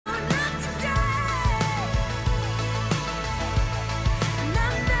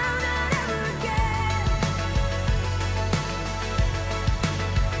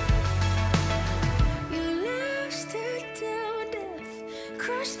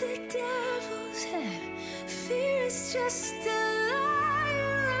the devil's head. Fear is just a lie,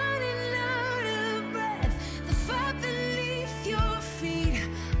 running out of breath. The fire beneath your feet.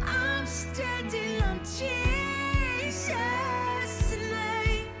 I'm standing on Jesus'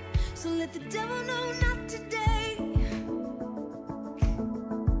 name. So let the devil know not today.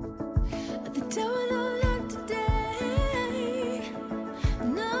 Let the devil know not today.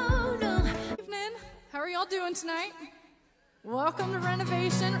 No, no. Evening. How are y'all doing tonight? Welcome to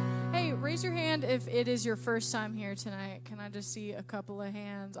Renovation. Hey, raise your hand if it is your first time here tonight. Can I just see a couple of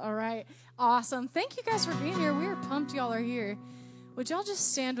hands? All right. Awesome. Thank you guys for being here. We are pumped y'all are here. Would y'all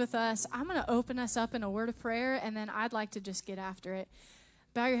just stand with us? I'm going to open us up in a word of prayer, and then I'd like to just get after it.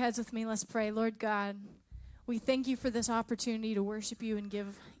 Bow your heads with me. Let's pray. Lord God, we thank you for this opportunity to worship you and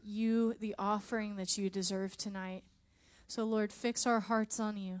give you the offering that you deserve tonight. So, Lord, fix our hearts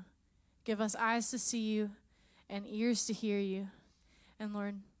on you. Give us eyes to see you and ears to hear you. And,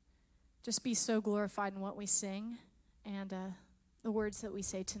 Lord, just be so glorified in what we sing and the words that we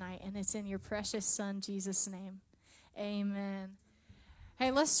say tonight. And it's in your precious Son, Jesus' name. Amen. Hey,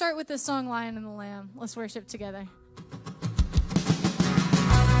 let's start with this song, Lion and the Lamb. Let's worship together.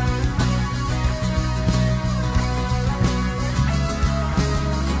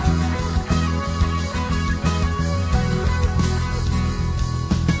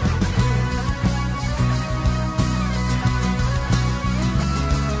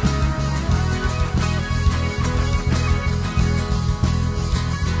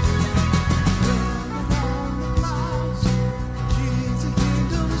 Kings and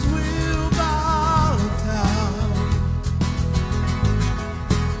kingdoms will bow down.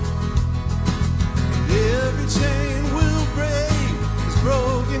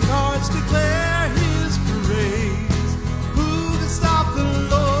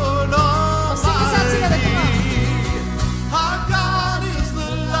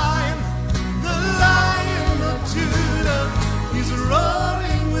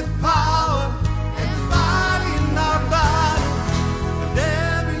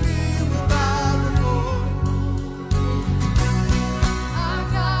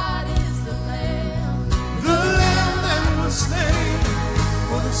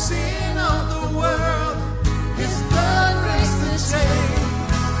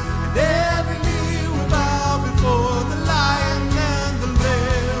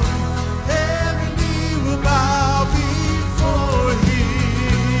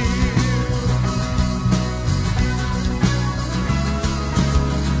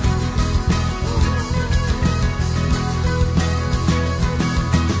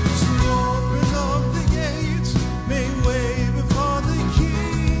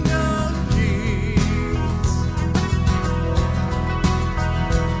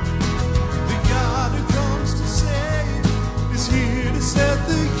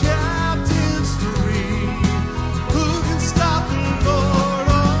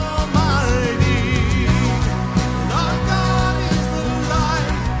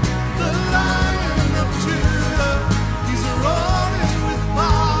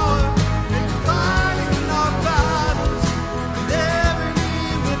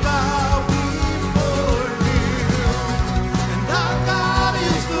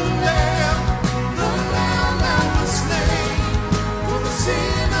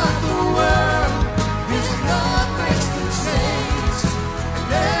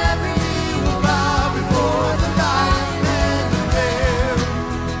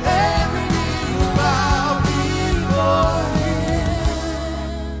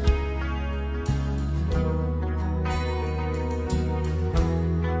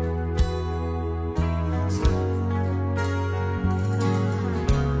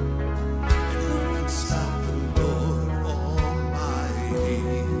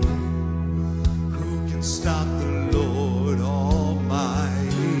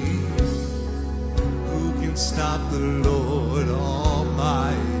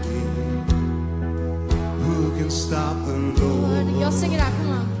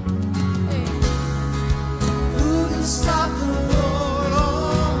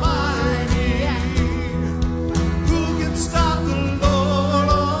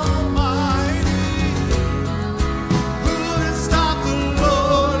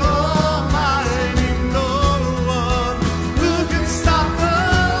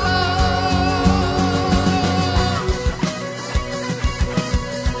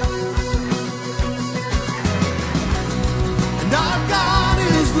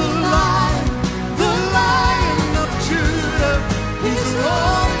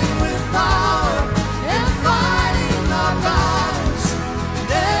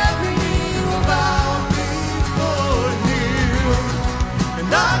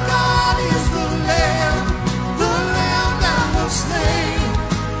 Our God is the Lamb that was slain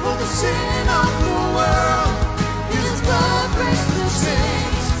for the sin of the world. His blood breaks the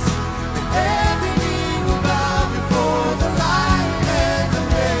chains. Every knee will bow before the Lion and the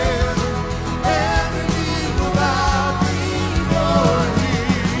Lamb. Every knee will bow before Him.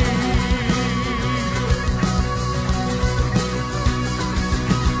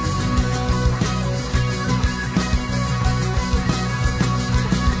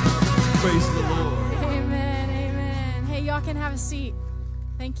 Praise the Lord. Amen, amen. Hey, y'all can have a seat.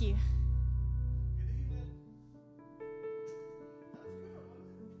 Thank you.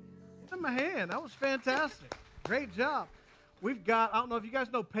 In my hand. That was fantastic. Great job. We've got, I don't know if you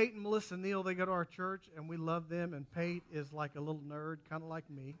guys know Peyton, Melissa, Neal. They go to our church, and we love them. And Pate is like a little nerd, kind of like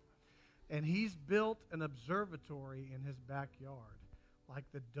me. And he's built an observatory in his backyard, like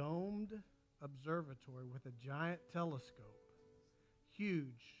the domed observatory with a giant telescope. Huge,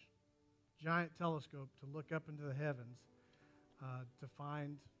 giant telescope to look up into the heavens to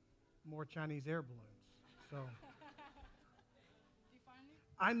find more Chinese air balloons. So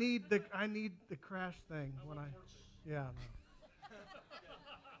I need the crash thing when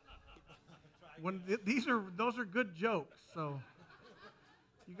when those are good jokes, so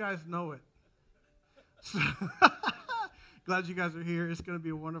you guys know it. So glad you guys are here. It's going to be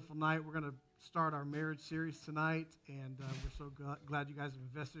a wonderful night. We're going to start our marriage series tonight, and we're so glad you guys have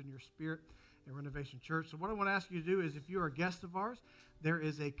invested in your spirit at Renovation Church. So what I want to ask you to do is, if you are a guest of ours, there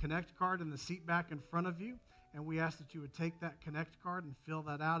is a Connect card in the seat back in front of you, and we ask that you would take that Connect card and fill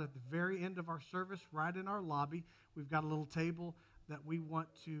that out at the very end of our service, right in our lobby. We've got a little table that we want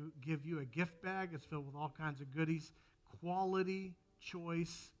to give you a gift bag. It's filled with all kinds of goodies, quality,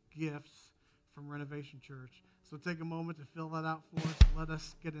 choice gifts from Renovation Church. So take a moment to fill that out for us. Let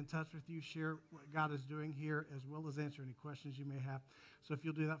us get in touch with you, share what God is doing here, as well as answer any questions you may have. So if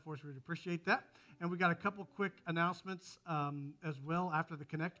you'll do that for us, we'd appreciate that. And we got a couple quick announcements as well after the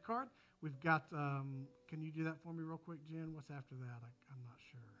Connect card. We've got, can you do that for me real quick, Jen? What's after that? I'm not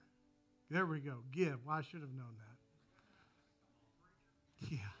sure. There we go. Give. Well, I should have known that.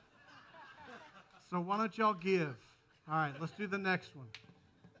 Yeah. So why don't y'all give? All right, let's do the next one.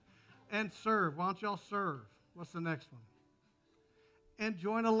 And serve. Why don't y'all serve? What's the next one? And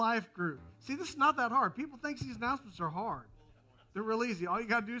join a life group. See, this is not that hard. People think these announcements are hard. They're real easy. All you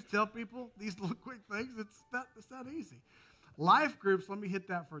got to do is tell people these little quick things. It's that easy. Life groups, let me hit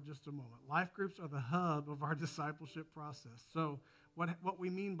that for just a moment. Life groups are the hub of our discipleship process. So what we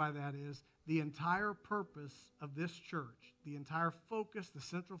mean by that is the entire purpose of this church, the entire focus, the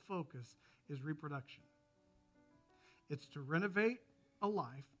central focus is reproduction. It's to renovate a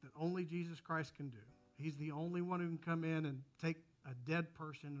life that only Jesus Christ can do. He's the only one who can come in and take a dead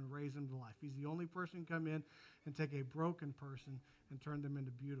person and raise him to life. He's the only person who can come in and take a broken person and turn them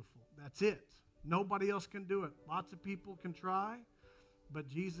into beautiful. That's it. Nobody else can do it. Lots of people can try, but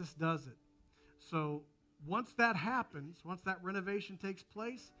Jesus does it. So once that happens, once that renovation takes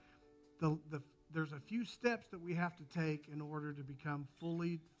place, there's a few steps that we have to take in order to become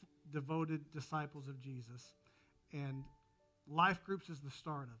fully devoted disciples of Jesus. And life groups is the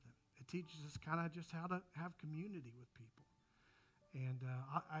start of it. It teaches us kind of just how to have community with people. And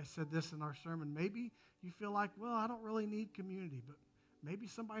I said this in our sermon. Maybe you feel like, well, I don't really need community, but maybe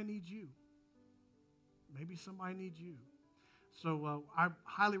somebody needs you. Maybe somebody needs you. So I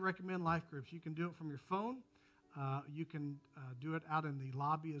highly recommend life groups. You can do it from your phone. You can do it out in the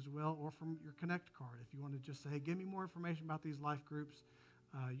lobby as well, or from your Connect card. If you want to just say, hey, give me more information about these life groups,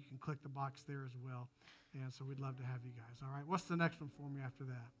 you can click the box there as well. And so we'd love to have you guys. All right, what's the next one for me after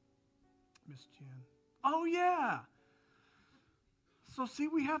that? Miss Jen. Oh, yeah. So see,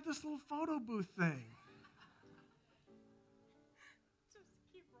 we have this little photo booth thing. Just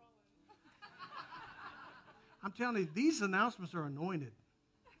keep rolling. I'm telling you, these announcements are anointed.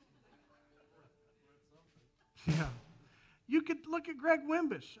 Yeah. You could look at Greg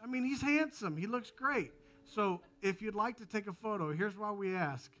Wimbish. I mean, he's handsome. He looks great. So if you'd like to take a photo, here's why we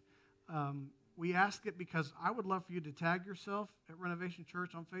ask. We ask it because I would love for you to tag yourself at Renovation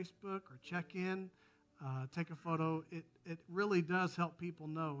Church on Facebook or check in, take a photo. It really does help people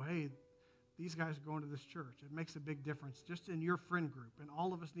know, hey, these guys are going to this church. It makes a big difference just in your friend group. And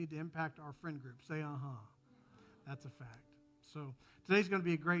all of us need to impact our friend group. Say, uh-huh. That's a fact. So today's going to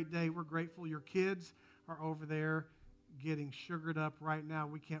be a great day. We're grateful. Your kids are over there getting sugared up right now.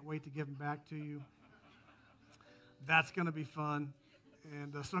 We can't wait to give them back to you. That's going to be fun.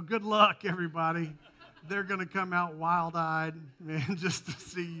 And so good luck, everybody. They're going to come out wild-eyed, man, just to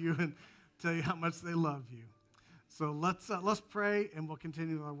see you and tell you how much they love you. So let's pray, and we'll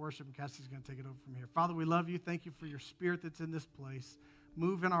continue with our worship, and Cassie's going to take it over from here. Father, we love you. Thank you for your spirit that's in this place.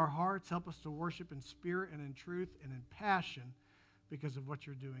 Move in our hearts. Help us to worship in spirit and in truth and in passion because of what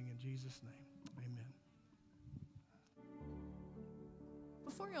you're doing. In Jesus' name, amen.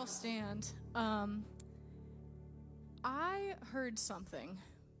 Before y'all stand, I heard something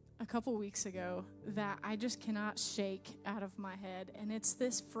a couple weeks ago that I just cannot shake out of my head, and it's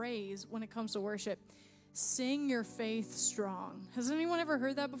this phrase when it comes to worship: sing your faith strong. Has anyone ever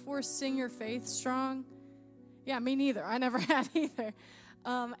heard that before? Sing your faith strong? Yeah, me neither. I never had either.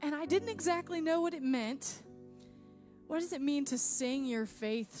 And I didn't exactly know what it meant. What does it mean to sing your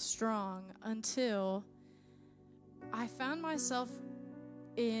faith strong? Until I found myself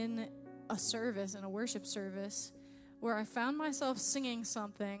in a service, in a worship service, where I found myself singing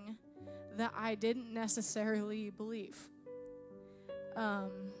something that I didn't necessarily believe. I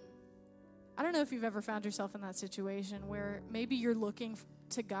don't know if you've ever found yourself in that situation where maybe you're looking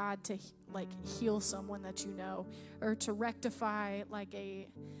to God to heal someone that you know, or to rectify like a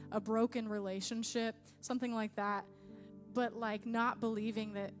broken relationship, something like that, but like not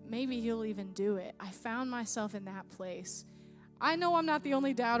believing that maybe he'll even do it. I found myself in that place. I know I'm not the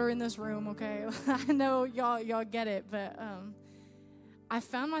only doubter in this room, okay? I know y'all get it, but I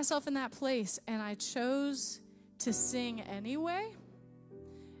found myself in that place, and I chose to sing anyway.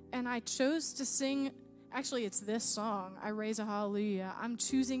 And I chose to sing, actually it's this song, I Raise a Hallelujah. I'm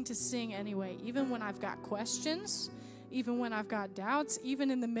choosing to sing anyway, even when I've got questions, even when I've got doubts,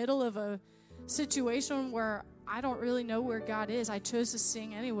 even in the middle of a situation where I don't really know where God is. I chose to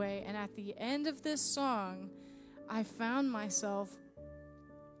sing anyway, and at the end of this song, I found myself,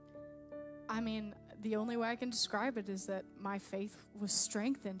 the only way I can describe it is that my faith was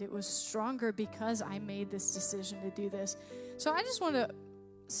strengthened. It was stronger because I made this decision to do this. So I just want to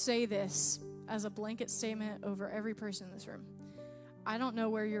say this as a blanket statement over every person in this room. I don't know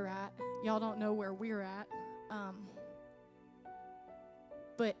where you're at. Y'all don't know where we're at.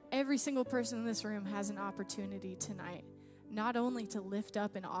 But every single person in this room has an opportunity tonight, not only to lift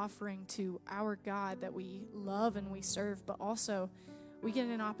up an offering to our God that we love and we serve, but also we get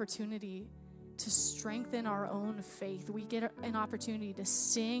an opportunity to strengthen our own faith. We get an opportunity to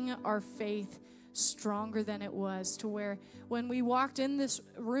sing our faith stronger than it was, to where when we walked in this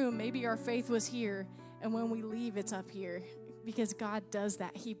room, maybe our faith was here, and when we leave, it's up here. Because God does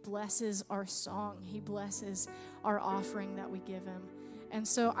that. He blesses our song. He blesses our offering that we give him. And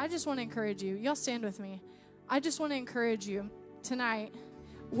so I just want to encourage you. Y'all stand with me. I just want to encourage you tonight,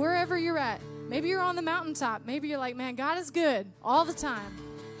 wherever you're at. Maybe you're on the mountaintop. Maybe you're like, man, God is good all the time.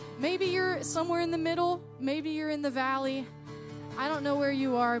 Maybe you're somewhere in the middle. Maybe you're in the valley. I don't know where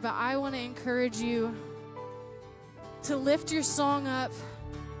you are, but I want to encourage you to lift your song up,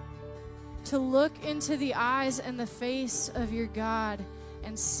 to look into the eyes and the face of your God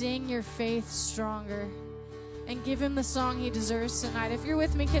and sing your faith stronger and give him the song he deserves tonight. If you're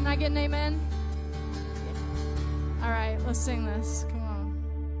with me, can I get an amen? All right, let's sing this. Come on.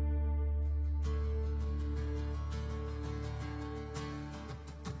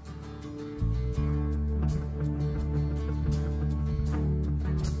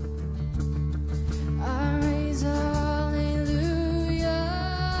 I raise a hallelujah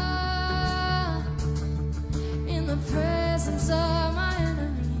in the presence of my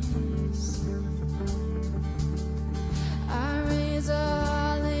enemies. I raise a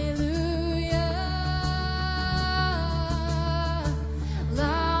hallelujah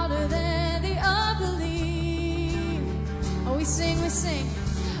louder than the unbelief. Oh, we sing.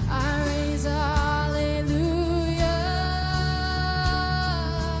 I raise a hallelujah.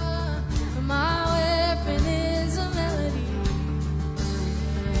 My weapon is a melody.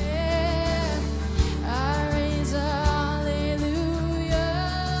 Yeah. I raise a hallelujah.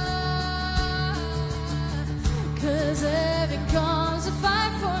 'Cause heaven comes to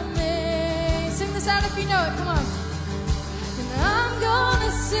fight for me. Sing this out if you know it. Come on. And I'm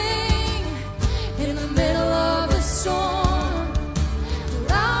gonna sing in the middle of the storm.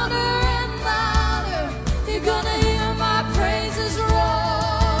 Louder and louder, you're gonna hear my praises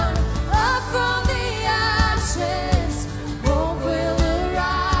roar. Up from the ashes, hope will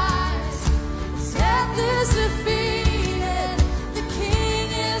arise. Death is defeated, the King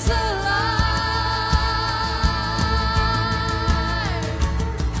is alive.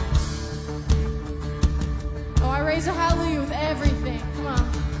 Oh, I raise a hallelujah with everything. Come on.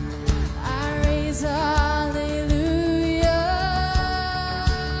 I raise a hallelujah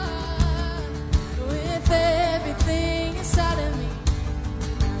with everything inside of me.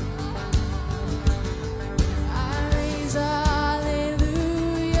 I raise a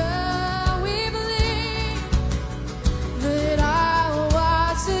hallelujah. We believe that I will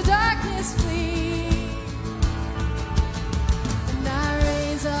watch the darkness flee. And I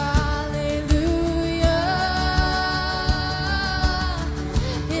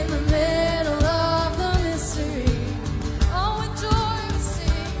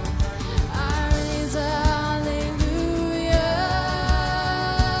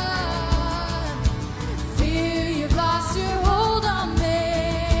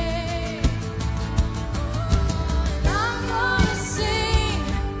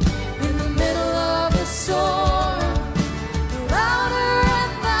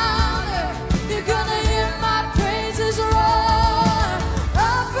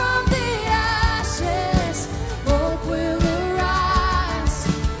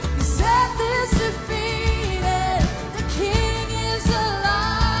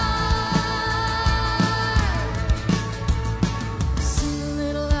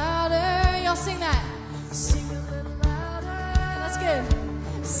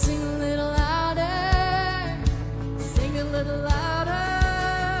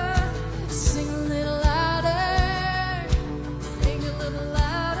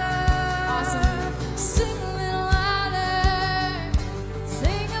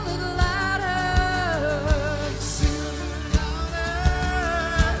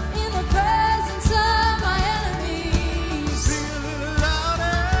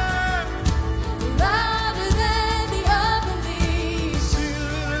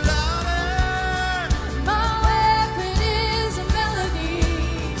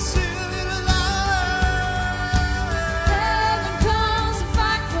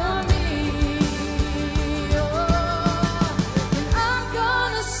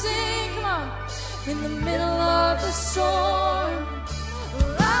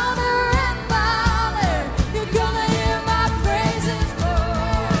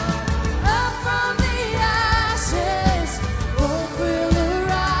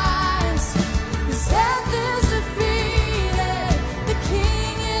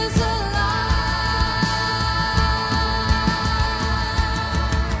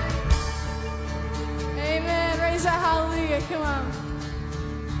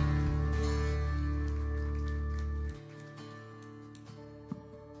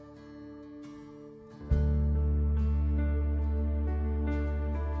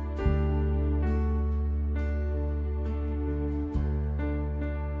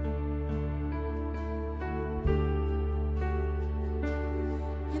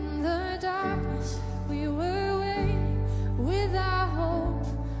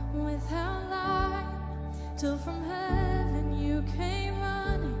till from heaven you came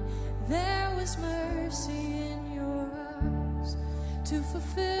running. There was mercy in your eyes to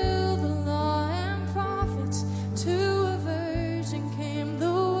fulfill the law and prophets. To a virgin came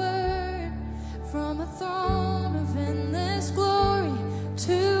the word, from a throne of endless glory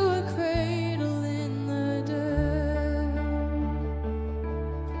to a cradle in the dirt.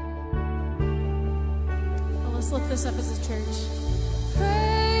 Well, let's lift this up as a church.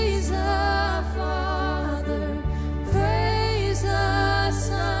 Praise the Father, praise the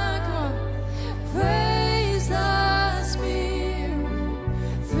Son, come on. Praise the Spirit,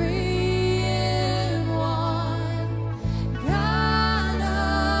 three in one. God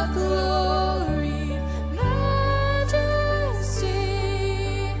of glory, majesty,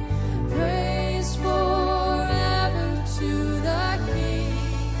 praise forever to the King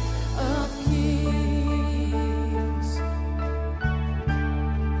of Kings.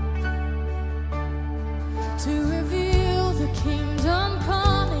 To reveal the kingdom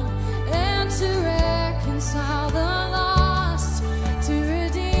coming and to reconcile the lost, to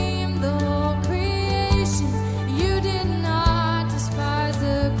redeem the whole creation. You did not despise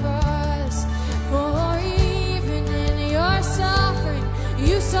the cross, for even in your suffering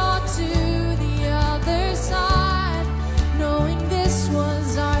you saw to the other side, knowing this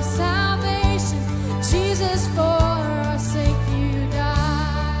was our salvation. Jesus, for our sake you died.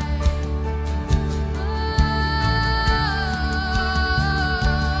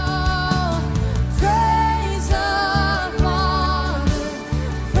 Praise the Father,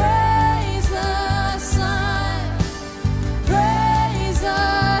 praise the Son, praise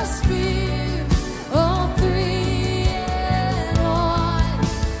the Spirit, all three in one.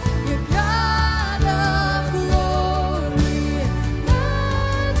 You're God of glory,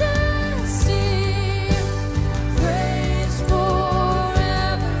 majesty, praise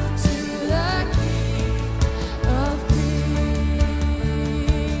forever to the King of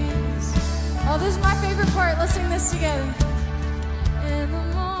Kings. Oh, this is my favorite part. Let's sing this together. In the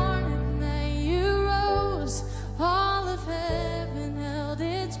morning that you rose, all of heaven held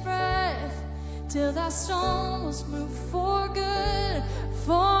its breath, till that stone was moved for good,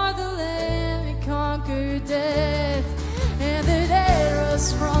 for the Lamb had conquered death. And the dead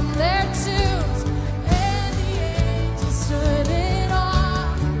rose from their tombs, and the angels stood in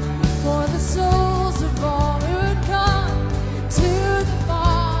awe, for the souls of all who'd come to the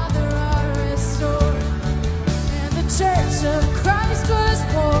Father are restored. And the church of Christ was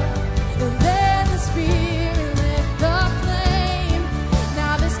born, then the Spirit lit the flame.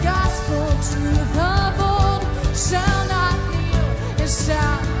 Now this gospel truth of old shall not kneel and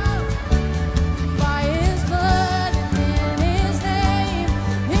shout by His blood and in His name.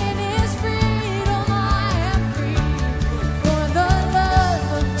 In His freedom I am free, for the love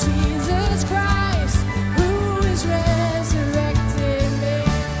of Jesus Christ, who is resurrected me.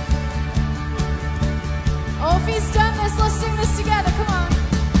 Oh, if He's done this, let's sing this together. Come on.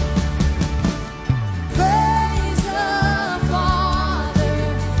 Praise the Father,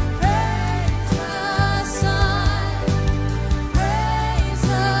 praise the Son, praise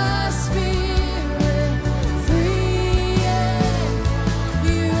the Spirit, three in.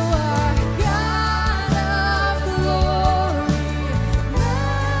 You are God of glory,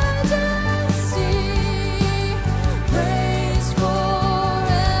 majesty, praise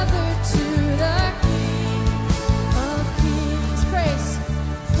forever to the King of Kings. Praise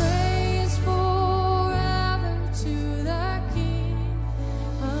forever to the King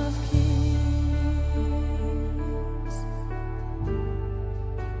of Kings.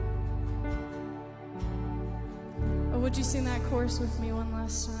 Or would you sing that chorus with me one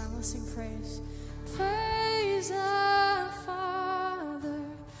last time? Let's sing praise. Praise the Father,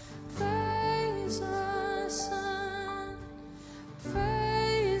 praise the Son,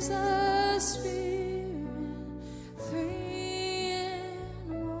 praise the Spirit, three in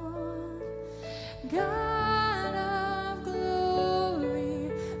one. God of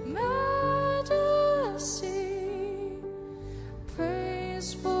glory, majesty,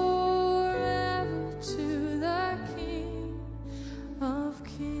 praise forever to the King of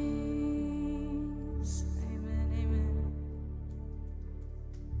Kings. Amen, amen.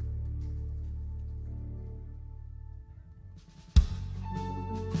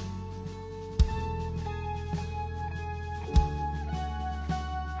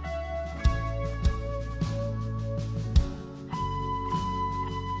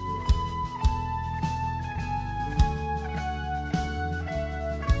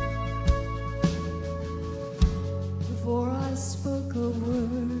 Before I spoke a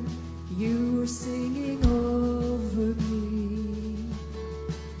word, you were singing over me.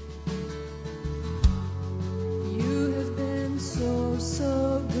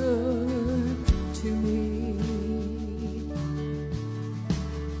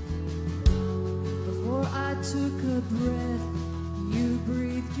 took a breath, you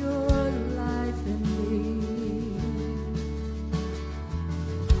breathed your life in me.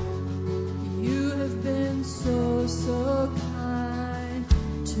 You have been so, so kind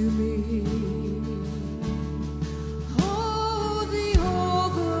to me. Oh, the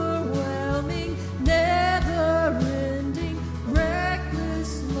overwhelming, never-ending,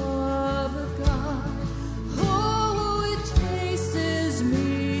 reckless love of God. Oh, it chases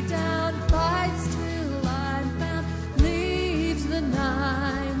me down, fights till I'm found, leaves the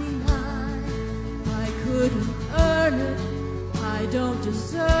 99. I couldn't earn it, I don't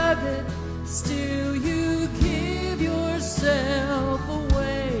deserve it, still you give yourself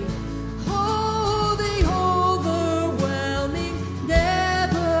away. Oh, the overwhelming,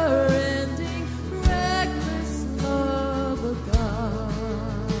 never-ending, reckless love of God.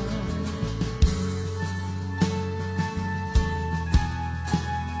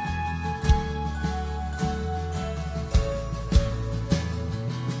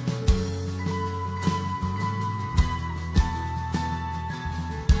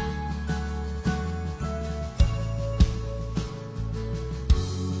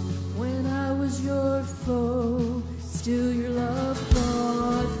 When I was your foe, still your love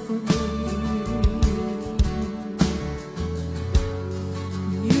fought for me.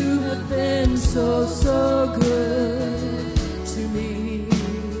 You have been so, so good to me.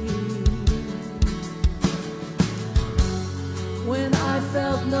 When I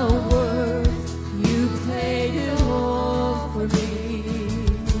felt no worth, you paid it all for me.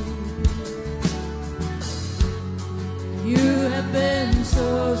 You have been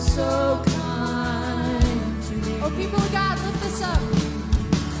so, so kind to me. Oh, people of God, lift this up.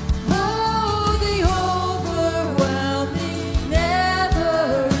 Oh, the overwhelming,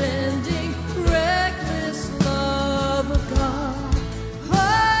 never-ending, reckless love of God.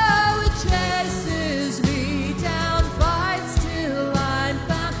 Oh, it chases me down, fights till I'm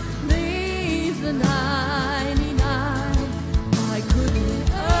found, leaves the 99. I couldn't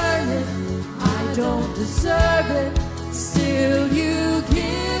earn it, I don't deserve it, still you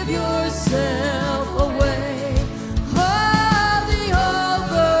give yourself away. Oh, the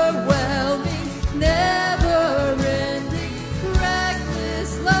overwhelming, never-ending,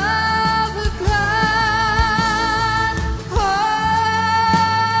 reckless love of God.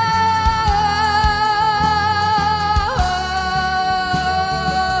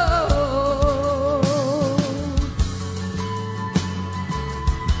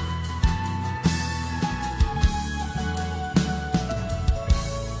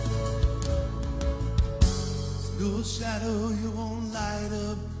 No shadow you won't light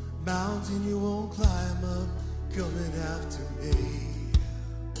up, mountain you won't climb up, coming after me.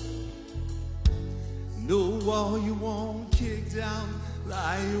 No wall you won't kick down,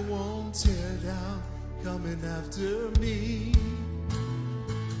 lie you won't tear down, coming after me.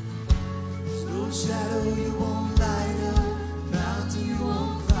 No shadow you won't light up, mountain you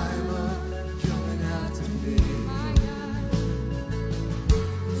won't climb up, coming after me.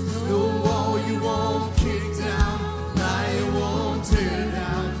 No wall you won't kick down, lie you won't tear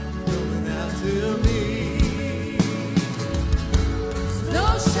down, coming after me. No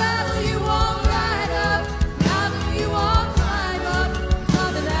shadow you won't light up, mountain you won't climb up,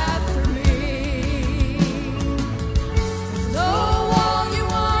 coming after me. No wall you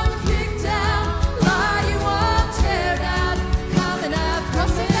won't kick down, lie you won't tear down,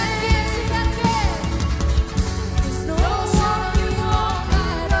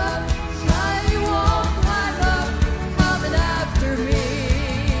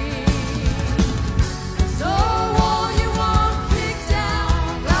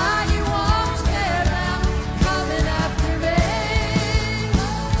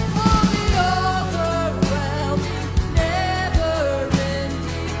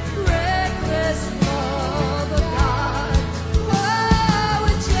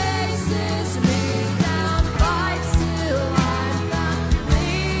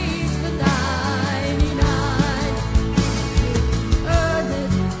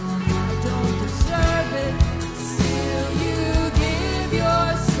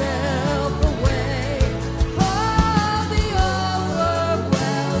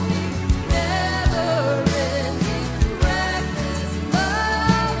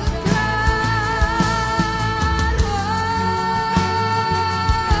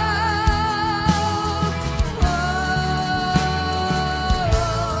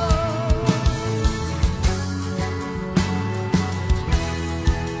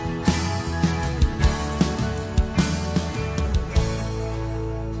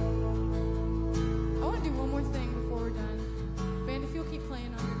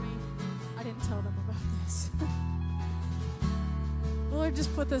 didn't tell them about this. The Lord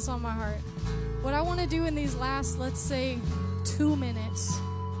just put this on my heart. What I want to do in these last, let's say, 2 minutes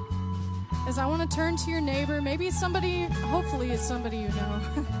is I want to turn to your neighbor. Maybe it's somebody, hopefully it's somebody you know,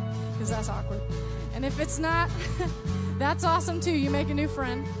 because that's awkward. And if it's not, that's awesome too. You make a new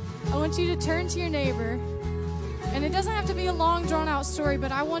friend. I want you to turn to your neighbor. And it doesn't have to be a long, drawn-out story,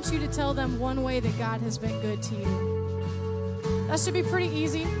 but I want you to tell them one way that God has been good to you. That should be pretty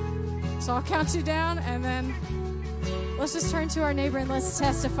easy. So I'll count you down, and then let's just turn to our neighbor and let's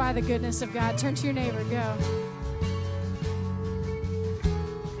testify the goodness of God. Turn to your neighbor. Go.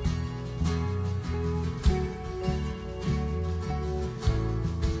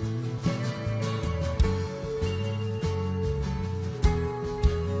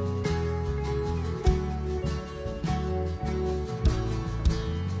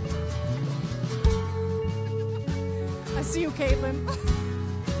 I see you, Caitlin.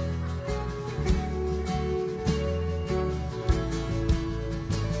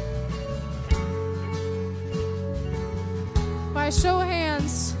 By show of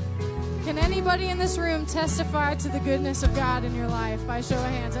hands, can anybody in this room testify to the goodness of God in your life? By show of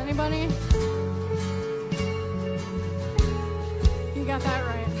hands, anybody? You got that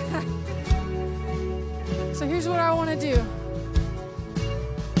right. So here's what I want to do.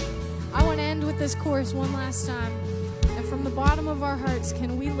 I want to end with this chorus one last time. And from the bottom of our hearts,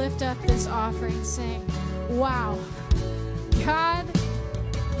 can we lift up this offering saying, wow, God,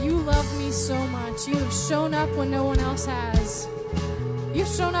 you love me so much. You have shown up when no one else has. You've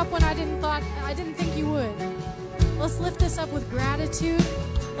shown up when I didn't think you would. Let's lift this up with gratitude.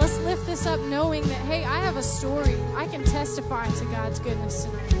 Let's lift this up knowing that, hey, I have a story. I can testify to God's goodness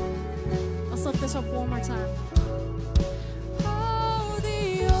tonight. Let's lift this up one more time. Oh,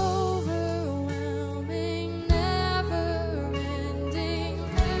 the overwhelming, never-ending,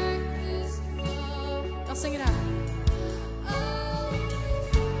 reckless love. I'll sing it out.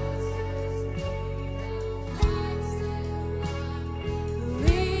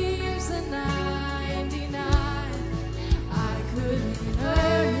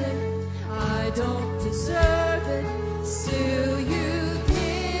 Don't deserve it, still you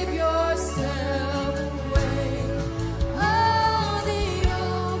give yourself away. Oh, the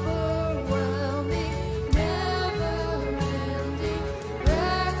overwhelming, never-ending,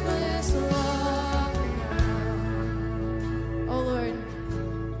 reckless love. Oh Lord,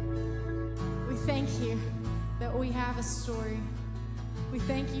 we thank you that we have a story. We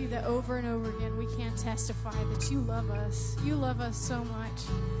thank you that over and over again we can testify that you love us. You love us so much.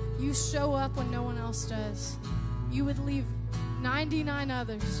 You show up when no one else does. You would leave 99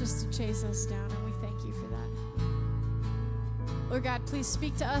 others just to chase us down, and we thank you for that. Lord God, please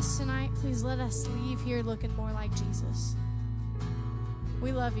speak to us tonight. Please let us leave here looking more like Jesus.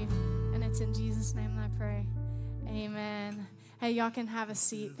 We love you, and it's in Jesus' name that I pray. Amen. Hey, y'all can have a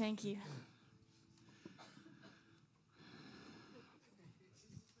seat. Thank you.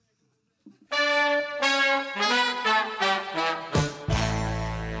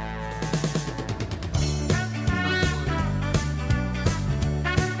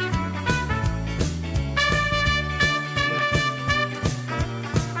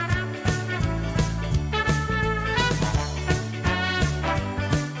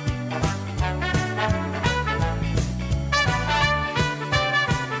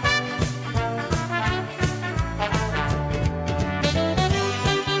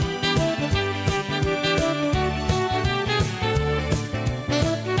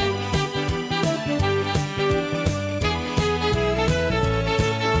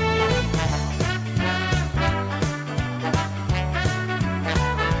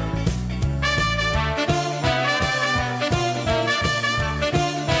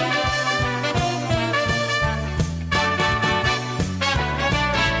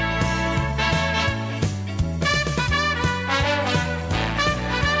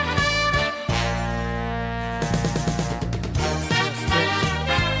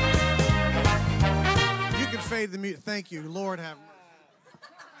 The mute. Thank you. Lord have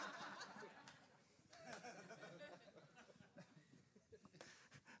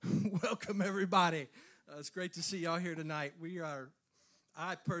mercy. Welcome, everybody. It's great to see y'all here tonight.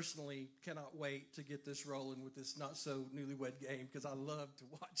 I personally cannot wait to get this rolling with this not-so-newlywed game because I love to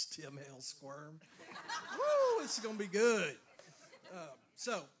watch Tim Hale squirm. Woo, it's going to be good.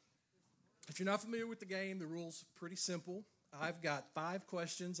 So, if you're not familiar with the game, the rules are pretty simple. I've got 5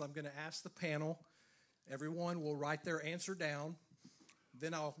 questions I'm going to ask the panel. Everyone will write their answer down.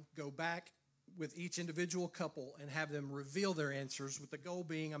 Then I'll go back with each individual couple and have them reveal their answers with the goal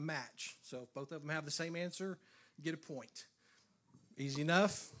being a match. So if both of them have the same answer, get a point. Easy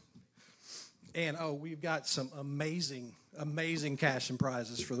enough? And we've got some amazing cash and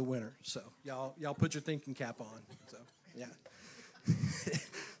prizes for the winner. So y'all put your thinking cap on. So yeah.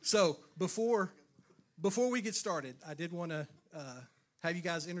 So before we get started, I did want to have you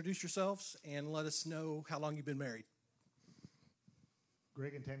guys introduce yourselves and let us know how long you've been married.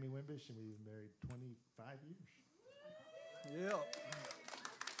 Greg and Tammy Wimbish, and we've been married 25 years. Yeah.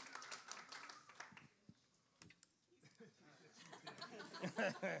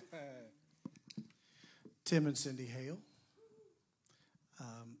 Tim and Cindy Hale,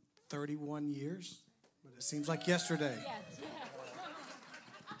 31 years, but it seems like yesterday.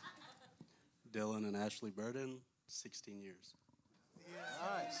 Dylan and Ashley Burden, 16 years.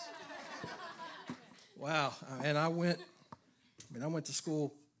 Nice. Wow. And I went to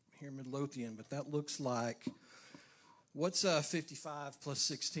school here in Midlothian, but that looks like, what's 55 plus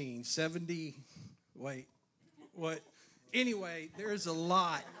 16? 70, wait, what? Anyway, there's a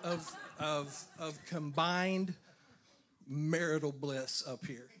lot of combined marital bliss up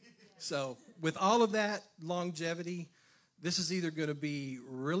here. So with all of that longevity, this is either going to be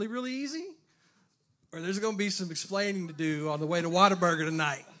really, really easy, or there's going to be some explaining to do on the way to Whataburger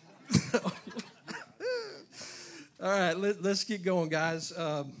tonight. All right, let's get going, guys.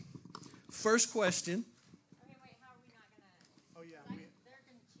 First question. Okay, wait, how are we not going to? Oh, yeah. They're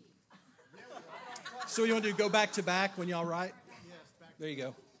going to cheat. So what you want to do, go back to back when y'all write? Yes, back. There you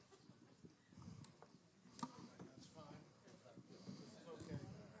go.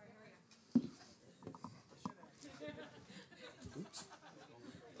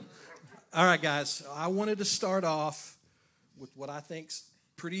 All right, guys, I wanted to start off with what I think's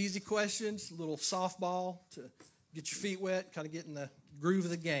pretty easy questions, a little softball to get your feet wet, kind of get in the groove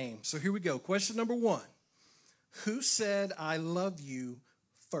of the game. So here we go. Question number 1. Who said I love you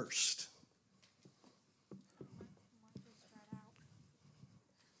first?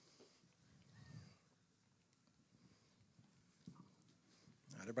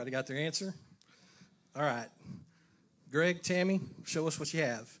 All right, everybody got their answer? All right. Greg, Tammy, show us what you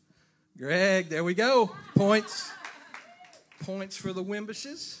have. Greg, there we go. Points. Points for the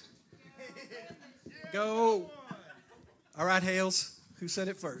Wimbishes. Go. All right, Hales, who said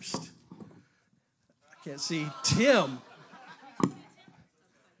it first? I can't see. Tim.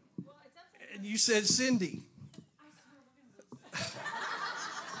 And you said Cindy.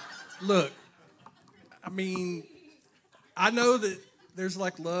 Look, I mean, I know that there's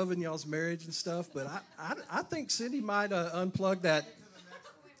like love in y'all's marriage and stuff, but I think Cindy might unplug that.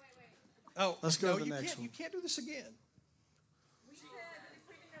 Oh, let's go to the you next can't, one. You can't do this again.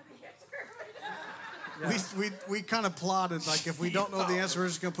 We kind of plotted, like, if we don't know the answer, we're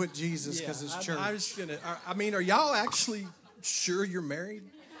just going to put Jesus because it's church. I was gonna. I mean, are y'all actually sure you're married?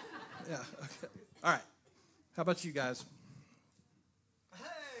 Yeah. Okay. All right. How about you guys? Hey.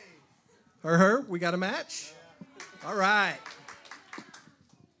 Her. We got a match. All right.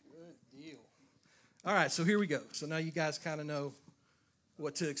 Good deal. All right. So here we go. So now you guys kind of know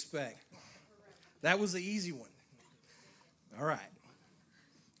what to expect. That was the easy one. All right.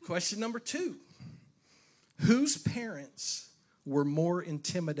 Question number 2. Whose parents were more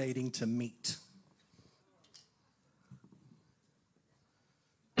intimidating to meet?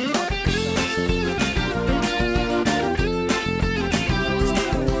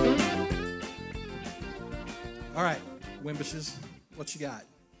 All right, Wimbishes, what you got?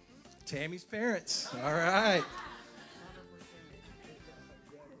 Tammy's parents. All right.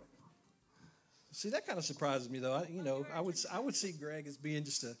 See, that kind of surprises me, though. I would see Greg as being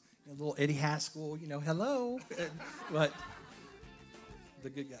just a little Eddie Haskell, hello. But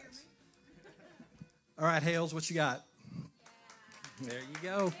the good guys. All right, Hales, what you got? There you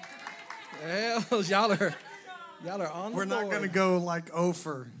go. Hales, y'all are on the We're not board. going to go like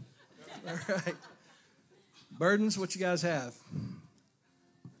Ofer. All right. Burdens, what you guys have?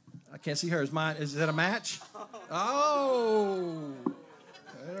 I can't see hers. Mine, is that a match? Oh.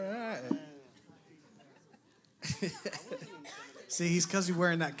 All right. See, because he's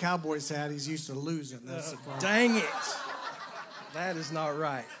wearing that Cowboys hat, he's used to losing. That's the problem. Dang it. That is not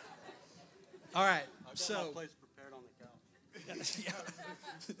right. All right. So, place prepared on the couch. yeah.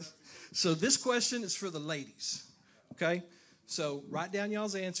 So this question is for the ladies. Okay? So write down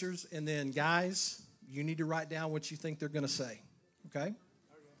y'all's answers, and then guys, you need to write down what you think they're going to say. Okay?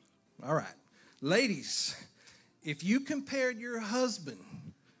 All right. Ladies, if you compared your husband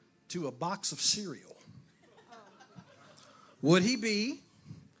to a box of cereal, would he be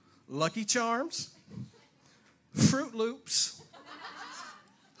Lucky Charms, Fruit Loops,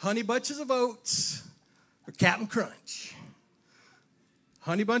 Honey Bunches of Oats, or Captain Crunch?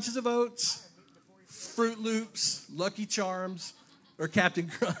 Honey Bunches of Oats, Fruit Loops, Lucky Charms, or Captain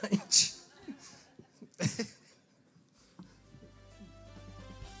Crunch?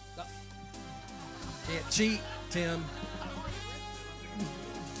 Can't cheat, Tim.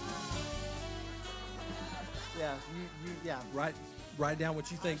 Yeah, yeah. Write down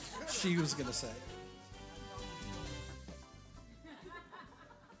what you think she was going to say.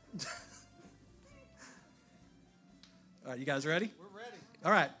 All right, you guys ready? We're ready.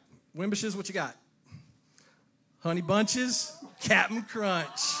 All right, Wimbishes, what you got? Honey Bunches, Captain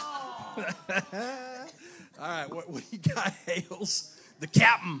Crunch. All right, what do you got, Hales? The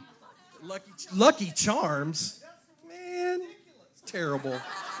Captain. Lucky Charms. Man, it's terrible.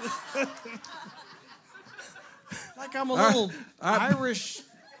 Like I'm a little Irish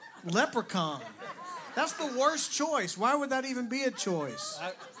leprechaun. That's the worst choice. Why would that even be a choice?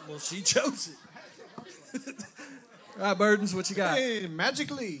 Well, she chose it. All right, Burdens, what you got? Hey,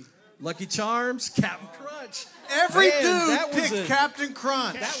 magically. Lucky Charms, Captain Crunch. Every Man, dude picked Captain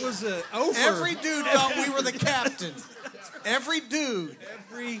Crunch. That was a over. Every dude thought we were the captain. Every dude.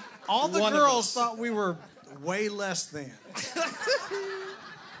 All the girls thought we were way less than.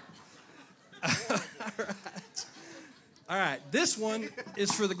 All right, this one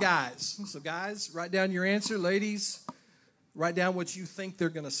is for the guys. So guys, write down your answer. Ladies, write down what you think they're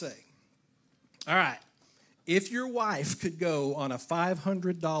going to say. All right. If your wife could go on a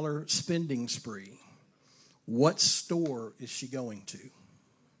 $500 spending spree, what store is she going to?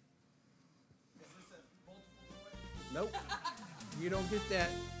 Nope. You don't get that.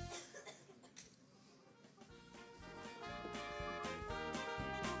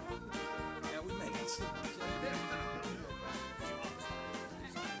 Yeah, we made it.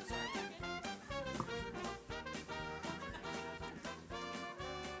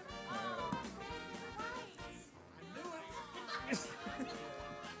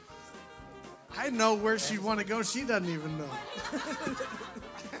 I know where she'd want to go. She doesn't even know.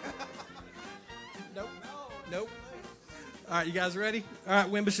 Nope. All right, you guys ready? All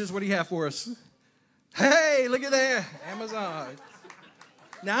right, Wimbishes, what do you have for us? Hey, look at there. Amazon.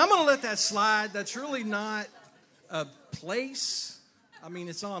 Now, I'm going to let that slide. That's really not a place. I mean,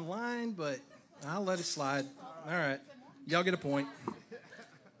 it's online, but I'll let it slide. All right. Y'all get a point.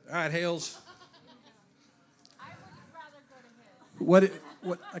 All right, Hales. What?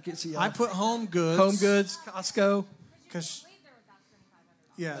 I can't see. I put Home Goods. Home Goods, Costco. Because,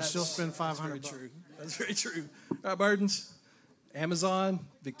 yeah, she'll spend $500. That's very true. That's very true. All right, Burdens. Amazon,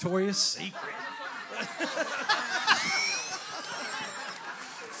 Victoria's Secret.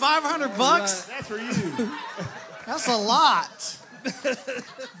 $500? That's for you. That's a lot.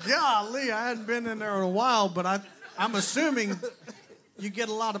 Golly, I hadn't been in there in a while, but I'm assuming you get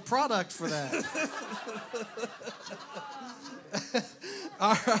a lot of product for that.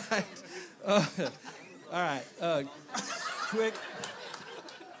 All right. All right. Quick.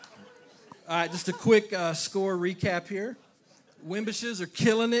 All right, just a quick score recap here. Wimbishes are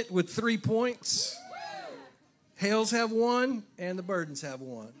killing it with 3 points. Hales have 1, and the Burdens have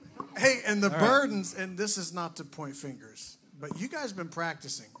 1. Hey, and the Burdens, and this is not to point fingers, but you guys been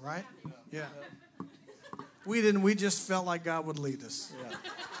practicing, right? Yeah. We didn't. We just felt like God would lead us. Yeah.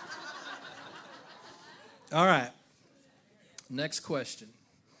 All right. Next question.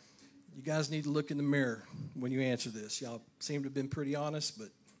 You guys need to look in the mirror when you answer this. Y'all seem to have been pretty honest, but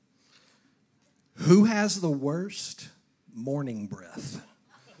who has the worst morning breath?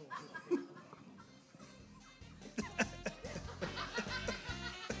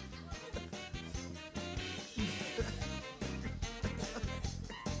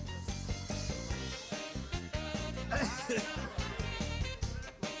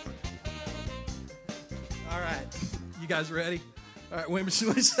 All right. You guys ready? All right, women,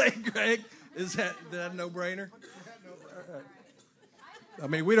 should we say, Greg? Is that a no-brainer? All right. I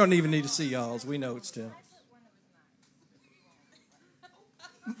mean, we don't even need to see y'all's. We know it's Tim.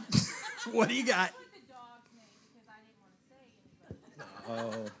 What do you got?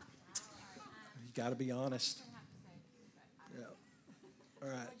 Oh, you got to be honest. Yeah. All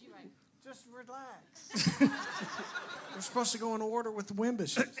right. Just relax. We're supposed to go in order with the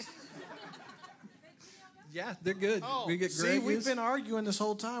Wimbishes. Yeah, they're good. Oh, we get see, we've been arguing this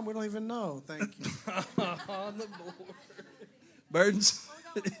whole time. We don't even know. Thank you. On the board. Burdens.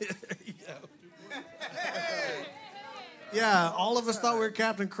 There you go. Yeah, all of us thought we were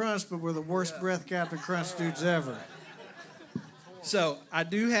Captain Crunch, but we're the worst breath Captain Crunch dudes ever. So I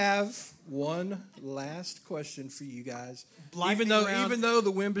do have one last question for you guys. Lightning Even round. though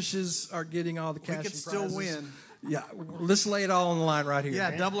the Wimbishes are getting all the cash We and could still prizes, win. Yeah, let's lay it all on the line right here.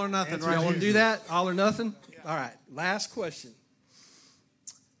 Yeah, double or nothing, Y'all right want to here. do that? All or nothing? Yeah. All right, last question.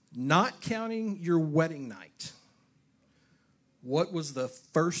 Not counting your wedding night, What was the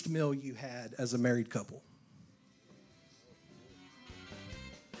first meal you had as a married couple?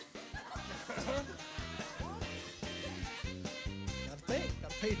 Gotta think.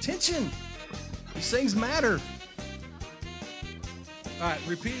 Gotta pay attention. These things matter. All right,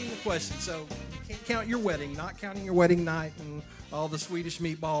 repeating the question. So you can't count your wedding, not counting your wedding night and all the Swedish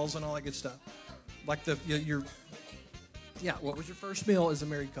meatballs and all that good stuff. Like what was your first meal as a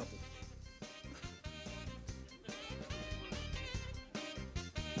married couple?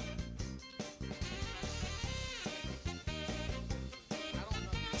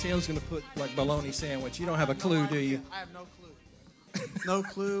 Tim's going to put like bologna sandwich. You don't have a clue, do you? I have no clue. No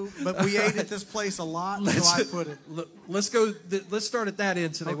clue, but we ate at this place a lot, so I put it. Let's go. Let's start at that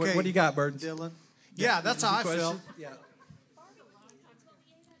end today. Okay. What do you got, Burden? Dylan? Yeah, that's how I felt. Yeah.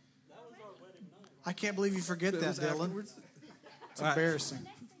 I can't believe you forget that, Dylan. Afterwards? It's embarrassing.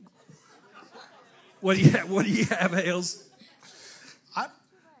 What do you have, Hales? I,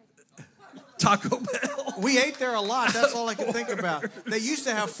 Taco Bell. We ate there a lot. That's all I can think about. They used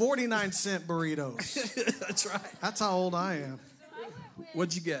to have 49-cent burritos. That's right. That's how old I am.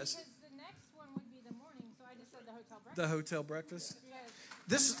 What'd you guess? The next one would be the morning, so I just said the hotel breakfast. The hotel breakfast?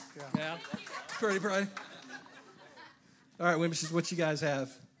 This, Yeah. Pretty. All right, Wimmishes, what you guys have?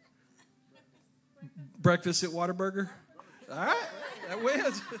 Breakfast at Whataburger? All right, that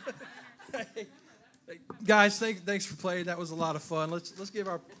wins. Hey, guys, thanks for playing. That was a lot of fun. Let's give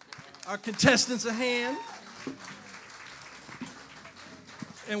our contestants a hand.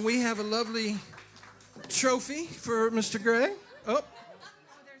 And we have a lovely trophy for Mr. Gray. Oh.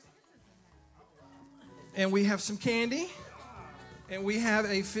 And we have some candy. And we have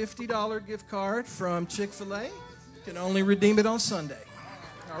a $50 gift card from Chick-fil-A. You can only redeem it on Sunday.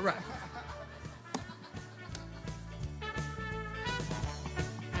 All right.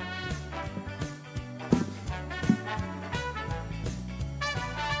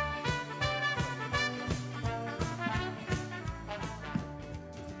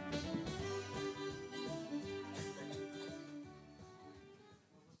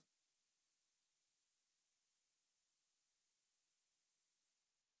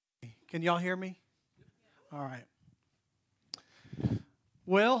 Can y'all hear me? All right.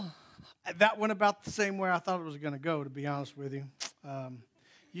 Well, that went about the same way I thought it was going to go, to be honest with you.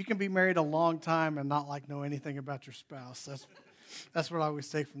 You can be married a long time and not know anything about your spouse. That's what I always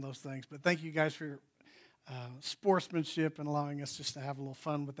take from those things. But thank you guys for your sportsmanship and allowing us just to have a little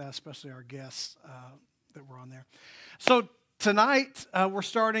fun with that, especially our guests that were on there. So tonight we're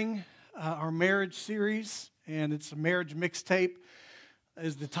starting our marriage series, and it's a marriage mixtape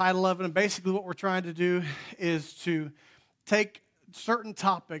is the title of it. And basically what we're trying to do is to take certain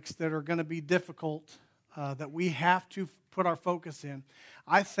topics that are going to be difficult that we have to put our focus in.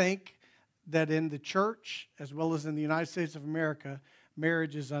 I think that in the church, as well as in the United States of America,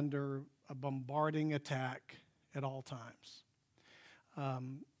 marriage is under a bombarding attack at all times.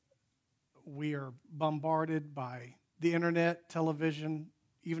 We are bombarded by the internet, television,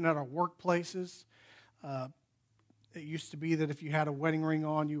 even at our workplaces. It used to be that if you had a wedding ring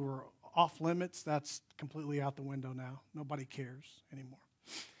on, you were off limits. That's completely out the window now. Nobody cares anymore.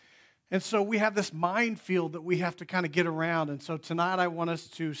 And so we have this minefield that we have to kind of get around. And so tonight I want us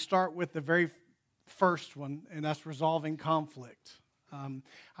to start with the very first one, and that's resolving conflict.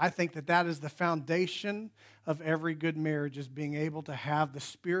 I think that is the foundation of every good marriage, is being able to have the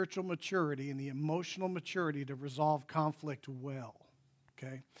spiritual maturity and the emotional maturity to resolve conflict well,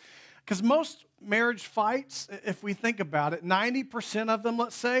 okay? Because most marriage fights, if we think about it, 90% of them,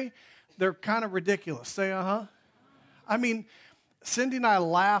 let's say, they're kind of ridiculous. Say, uh-huh. I mean, Cindy and I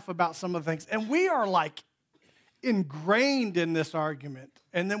laugh about some of the things, and we are like ingrained in this argument.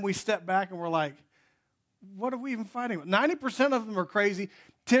 And then we step back and we're like, what are we even fighting about? 90% of them are crazy.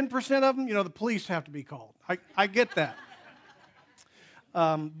 10% of them, the police have to be called. I get that.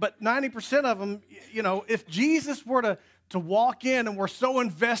 But 90% of them, if Jesus were to walk in and we're so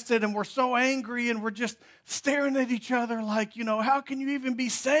invested and we're so angry and we're just staring at each other like, how can you even be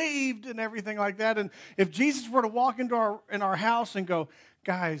saved and everything like that. And if Jesus were to walk into our house and go,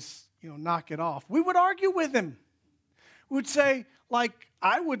 guys, knock it off, we would argue with him. We would say, like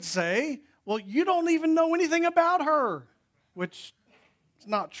I would say, well, you don't even know anything about her, which is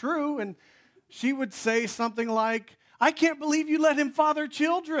not true. And she would say something like, I can't believe you let him father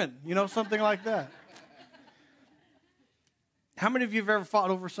children, something like that. How many of you have ever fought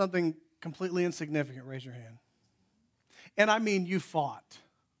over something completely insignificant? Raise your hand. And I mean, you fought.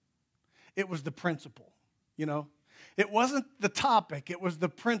 It was the principle, It wasn't the topic. It was the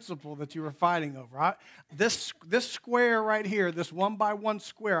principle that you were fighting over. This square right here, this 1 by 1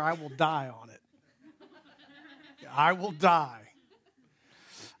 square, I will die on it. I will die.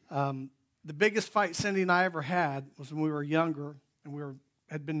 The biggest fight Cindy and I ever had was when we were younger, and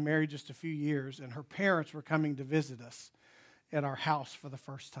had been married just a few years, and her parents were coming to visit us at our house for the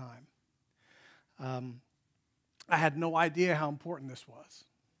first time. I had no idea how important this was,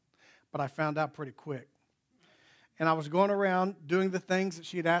 but I found out pretty quick. And I was going around doing the things that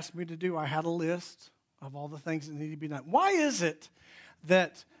she had asked me to do. I had a list of all the things that needed to be done. Why is it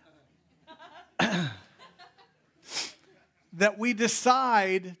that that we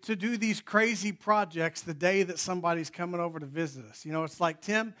decide to do these crazy projects the day that somebody's coming over to visit us? You know, it's like,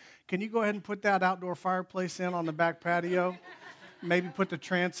 Tim, can you go ahead and put that outdoor fireplace in on the back patio? Maybe put the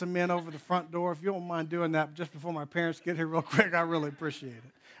transom in over the front door. If you don't mind doing that just before my parents get here real quick, I really appreciate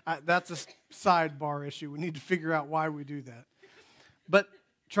it. That's a sidebar issue. We need to figure out why we do that. But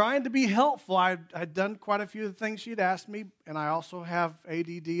trying to be helpful, I'd done quite a few of the things she'd asked me, and I also have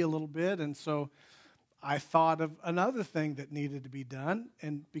ADD a little bit, and so I thought of another thing that needed to be done,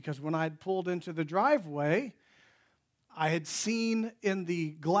 and because when I'd pulled into the driveway, I had seen in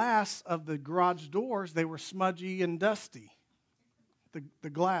the glass of the garage doors, they were smudgy and dusty. The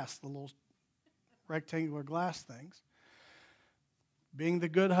glass, the little rectangular glass things. Being the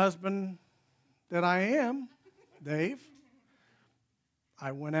good husband that I am, Dave,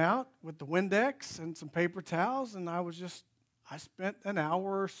 I went out with the Windex and some paper towels, and I spent an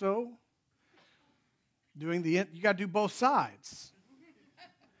hour or so doing you got to do both sides.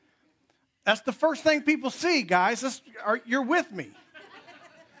 That's the first thing people see, guys. You're with me.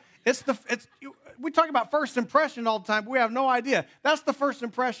 We talk about first impression all the time, but we have no idea. That's the first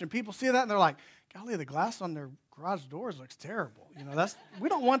impression. People see that and they're like, golly, the glass on their garage doors looks terrible. You know, we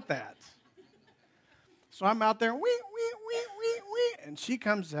don't want that. So I'm out there, and she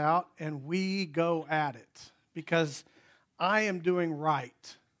comes out and we go at it because I am doing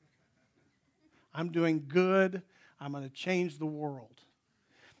right. I'm doing good. I'm going to change the world.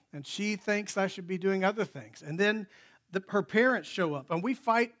 And she thinks I should be doing other things. And then her parents show up, and we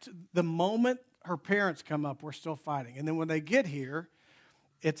fight the moment her parents come up, we're still fighting. And then when they get here,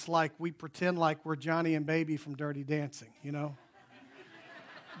 it's like we pretend like we're Johnny and Baby from Dirty Dancing, you know?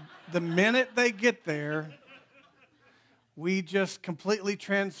 The minute they get there, we just completely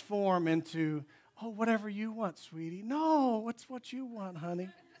transform into, oh, whatever you want, sweetie. No, what's what you want, honey?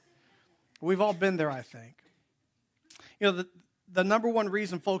 We've all been there, I think. You know, the number one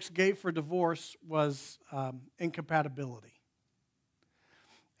reason folks gave for divorce was incompatibility.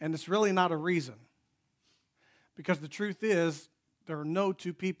 And it's really not a reason. Because the truth is, there are no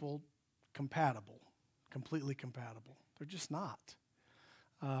two people completely compatible. They're just not.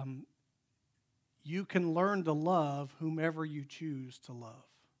 You can learn to love whomever you choose to love.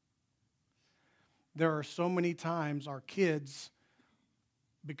 There are so many times our kids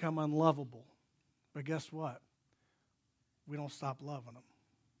become unlovable. But guess what? We don't stop loving them.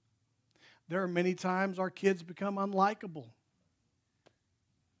 There are many times our kids become unlikable.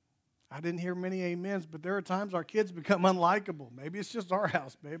 I didn't hear many amens, but there are times our kids become unlikable. Maybe it's just our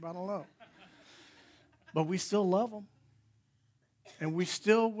house, babe. I don't know. But we still love them. And we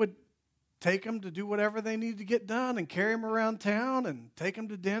still would take them to do whatever they need to get done and carry them around town and take them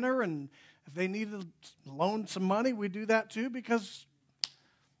to dinner. And if they need to loan some money, we do that too because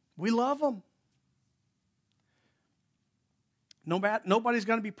we love them. Nobody's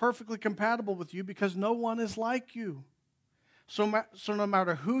going to be perfectly compatible with you because no one is like you. So no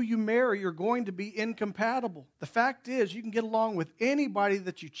matter who you marry, you're going to be incompatible. The fact is, you can get along with anybody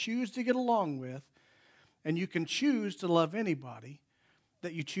that you choose to get along with, and you can choose to love anybody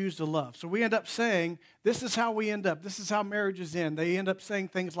that you choose to love. So we end up saying, this is how we end up. This is how marriages end. They end up saying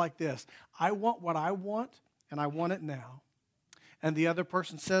things like this: I want what I want, and I want it now. And the other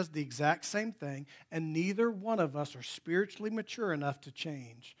person says the exact same thing, and neither one of us are spiritually mature enough to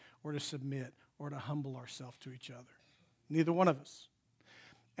change or to submit or to humble ourselves to each other. Neither one of us.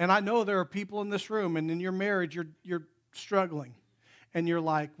 And I know there are people in this room, and in your marriage, you're struggling. And you're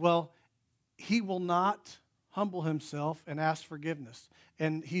like, well, he will not humble himself and ask forgiveness.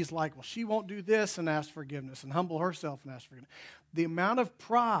 And he's like, well, she won't do this and ask forgiveness and humble herself and ask forgiveness. The amount of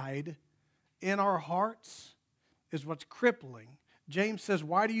pride in our hearts is what's crippling. James says,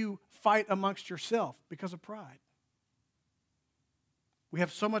 why do you fight amongst yourself? Because of pride. We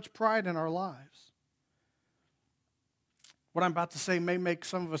have so much pride in our lives. What I'm about to say may make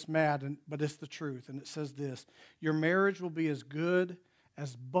some of us mad, but it's the truth. And it says this: your marriage will be as good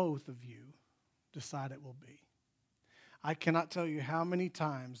as both of you decide it will be. I cannot tell you how many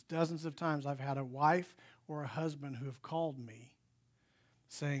times, dozens of times, I've had a wife or a husband who have called me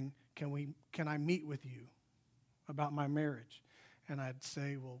saying, can I meet with you about my marriage? And I'd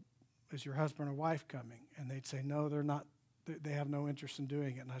say, well, is your husband or wife coming? And they'd say, no, they're not they have no interest in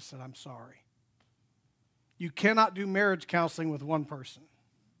doing it. And I said, I'm sorry. You cannot do marriage counseling with one person.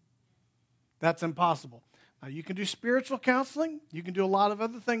 That's impossible. Now, you can do spiritual counseling. You can do a lot of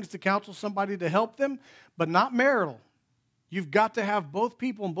other things to counsel somebody to help them, but not marital. You've got to have both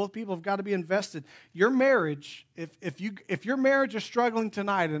people, and both people have got to be invested. Your marriage, if your marriage is struggling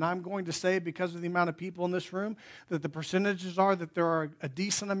tonight, and I'm going to say because of the amount of people in this room, that the percentages are that there are a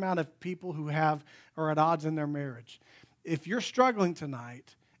decent amount of people who are at odds in their marriage. If you're struggling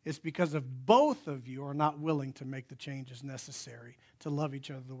tonight, it's because of both of you are not willing to make the changes necessary to love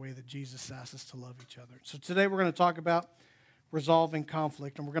each other the way that Jesus asks us to love each other. So today we're going to talk about resolving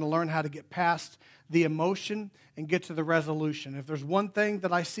conflict, and we're going to learn how to get past the emotion and get to the resolution. If there's one thing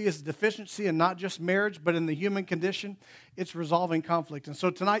that I see as a deficiency in not just marriage, but in the human condition, it's resolving conflict. And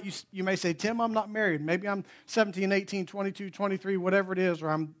so tonight you may say, Tim, I'm not married. Maybe I'm 17, 18, 22, 23, whatever it is, or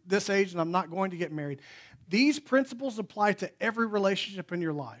I'm this age and I'm not going to get married. These principles apply to every relationship in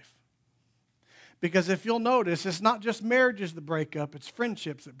your life. Because if you'll notice, it's not just marriages that break up, it's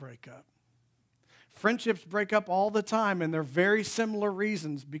friendships that break up. Friendships break up all the time, and they're very similar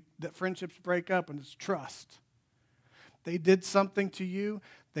reasons that friendships break up, and it's trust. They did something to you,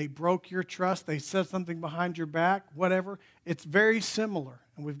 they broke your trust, they said something behind your back, whatever. It's very similar,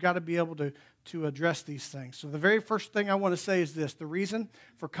 and we've got to be able to address these things. So the very first thing I want to say is this. The reason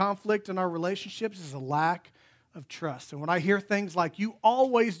for conflict in our relationships is a lack of trust. And when I hear things like, you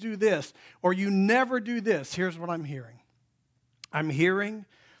always do this, or you never do this, here's what I'm hearing. I'm hearing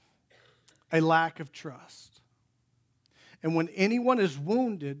a lack of trust. And when anyone is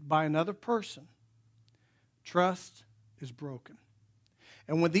wounded by another person, trust is broken.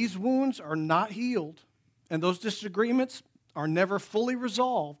 And when these wounds are not healed and those disagreements are never fully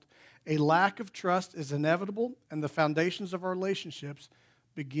resolved, a lack of trust is inevitable and the foundations of our relationships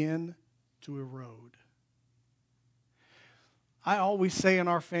begin to erode. I always say in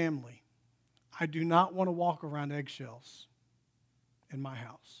our family, I do not want to walk around eggshells in my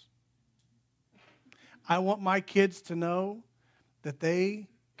house. I want my kids to know that they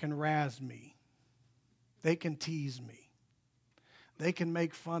can razz me. They can tease me. They can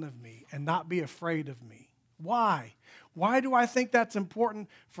make fun of me and not be afraid of me. Why? Why do I think that's important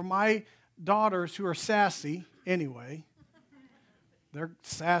for my daughters who are sassy anyway? They're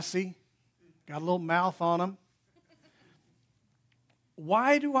sassy, got a little mouth on them.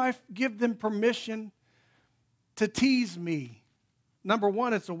 Why do I give them permission to tease me? Number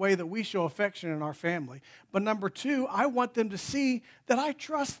one, it's a way that we show affection in our family. But number two, I want them to see that I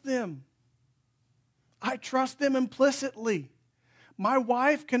trust them. I trust them implicitly. My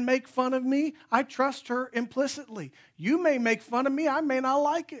wife can make fun of me. I trust her implicitly. You may make fun of me. I may not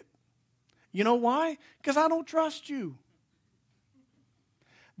like it. You know why? Because I don't trust you.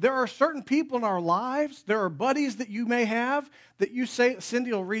 There are certain people in our lives, there are buddies that you may have that you say,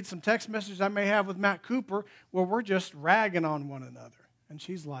 Cindy will read some text messages I may have with Matt Cooper where we're just ragging on one another. And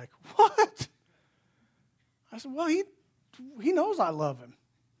she's like, what? I said, well, he knows I love him.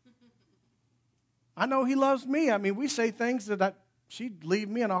 I know he loves me. I mean, we say things that she'd leave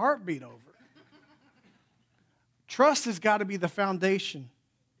me in a heartbeat over. Trust has got to be the foundation.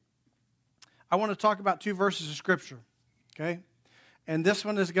 I want to talk about 2 verses of Scripture, okay? And this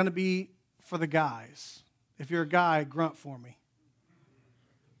one is going to be for the guys. If you're a guy, grunt for me.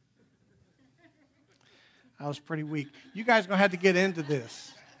 I was pretty weak. You guys are going to have to get into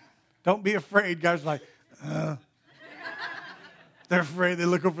this. Don't be afraid. Guys are like, They're afraid. They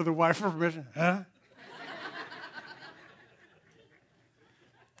look over their wife for permission.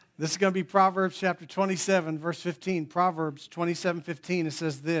 This is going to be Proverbs chapter 27, verse 15. Proverbs 27:15. It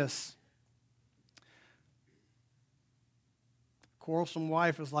says this. Quarrelsome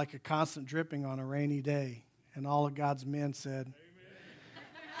wife is like a constant dripping on a rainy day. And all of God's men said,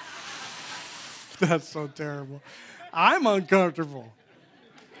 amen. That's so terrible. I'm uncomfortable.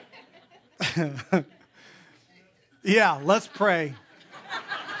 Yeah, let's pray.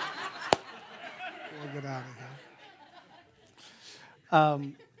 We'll get out of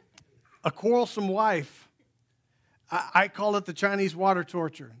here. A quarrelsome wife. I call it the Chinese water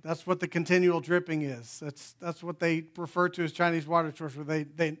torture. That's what the continual dripping is. That's what they refer to as Chinese water torture.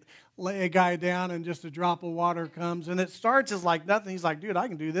 They lay a guy down and just a drop of water comes. And it starts as like nothing. He's like, dude, I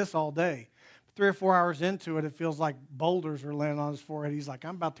can do this all day. 3 or 4 hours into it, it feels like boulders are landing on his forehead. He's like,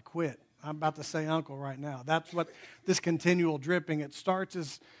 I'm about to quit. I'm about to say uncle right now. That's what this continual dripping. It starts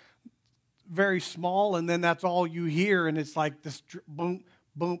as very small, and then that's all you hear. And it's like this boom,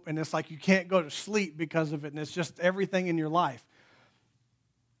 boom, and it's like you can't go to sleep because of it, and it's just everything in your life.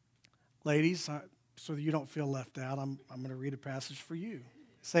 Ladies, so that you don't feel left out, I'm going to read a passage for you.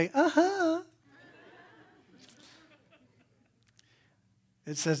 Say, uh-huh.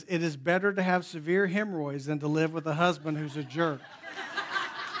 It says, it is better to have severe hemorrhoids than to live with a husband who's a jerk.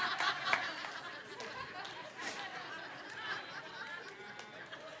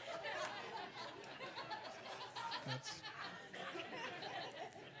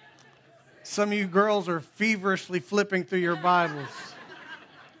 Some of you girls are feverishly flipping through your Bibles.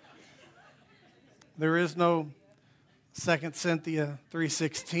 There is no 2 Cynthia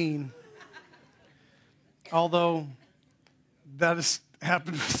 3:16. Although that has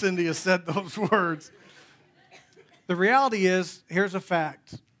happened when Cindy has said those words. The reality is, here's a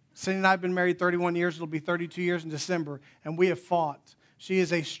fact. Cindy and I have been married 31 years. It'll be 32 years in December. And we have fought. She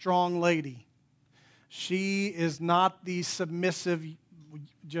is a strong lady. She is not the submissive,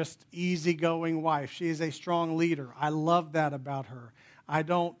 just easygoing wife. She is a strong leader. I love that about her.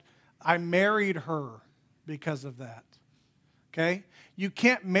 I married her because of that. Okay? You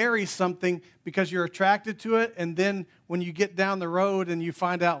can't marry something because you're attracted to it, and then when you get down the road and you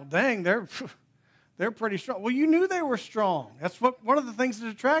find out, dang, they're pretty strong. Well, you knew they were strong. That's one of the things that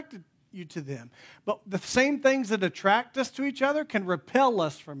attracted you to them. But the same things that attract us to each other can repel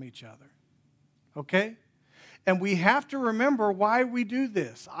us from each other. Okay? And we have to remember why we do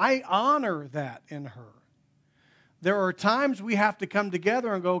this. I honor that in her. There are times we have to come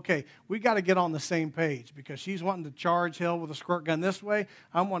together and go, okay, we got to get on the same page because she's wanting to charge hell with a squirt gun this way.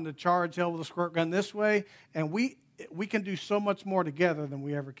 I'm wanting to charge hell with a squirt gun this way. And we can do so much more together than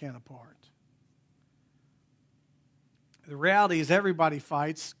we ever can apart. The reality is everybody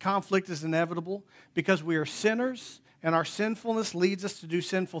fights. Conflict is inevitable because we are sinners and our sinfulness leads us to do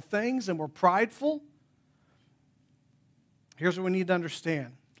sinful things and we're prideful. Here's what we need to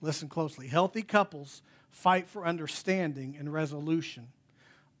understand. Listen closely. Healthy couples fight for understanding and resolution.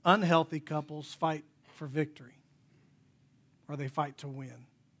 Unhealthy couples fight for victory, or they fight to win.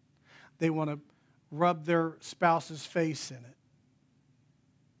 They want to rub their spouse's face in it,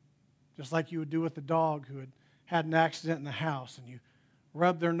 just like you would do with a dog who had an accident in the house, and you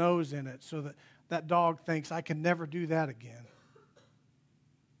rub their nose in it so that that dog thinks, I can never do that again.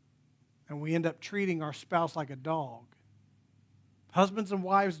 And we end up treating our spouse like a dog. Husbands and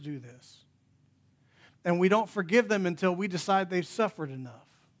wives do this. And we don't forgive them until we decide they've suffered enough.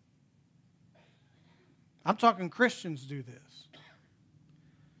 I'm talking Christians do this.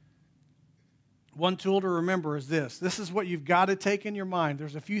 One tool to remember is this. This is what you've got to take in your mind.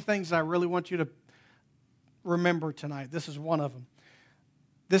 There's a few things I really want you to remember tonight. This is one of them.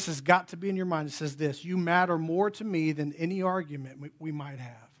 This has got to be in your mind. It says this: you matter more to me than any argument we might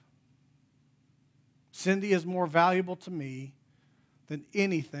have. Cindy is more valuable to me than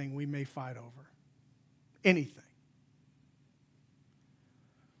anything we may fight over. Anything.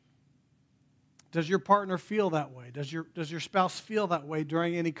 Does your partner feel that way? Does your spouse feel that way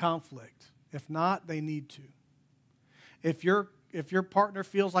during any conflict? If not, they need to. If your partner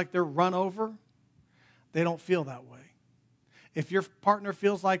feels like they're run over, they don't feel that way. If your partner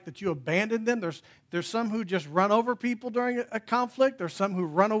feels like that you abandoned them, there's some who just run over people during a conflict. There's some who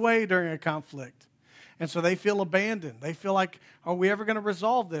run away during a conflict. And so they feel abandoned. They feel like, are we ever going to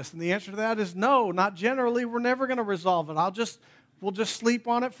resolve this? And the answer to that is no, not generally. We're never going to resolve it. We'll just sleep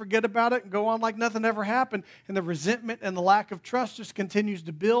on it, forget about it, and go on like nothing ever happened. And the resentment and the lack of trust just continues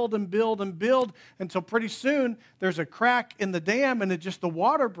to build and build and build until pretty soon there's a crack in the dam and the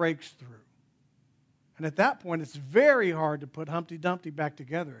water breaks through. And at that point, it's very hard to put Humpty Dumpty back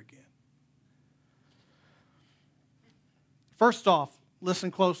together again. First off,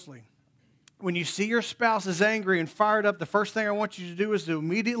 listen closely. When you see your spouse is angry and fired up, the first thing I want you to do is to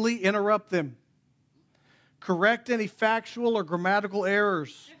immediately interrupt them. Correct any factual or grammatical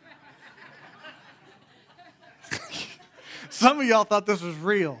errors. Some of y'all thought this was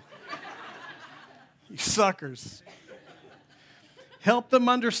real. You suckers. Help them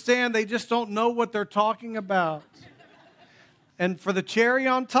understand they just don't know what they're talking about. And for the cherry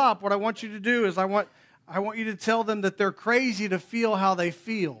on top, what I want you to do is I want you to tell them that they're crazy to feel how they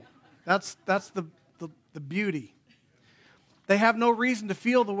feel. That's the beauty. They have no reason to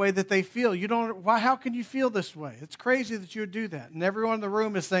feel the way that they feel. How can you feel this way? It's crazy that you would do that. And everyone in the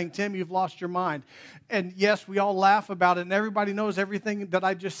room is saying, Tim, you've lost your mind. And yes, we all laugh about it, and everybody knows everything that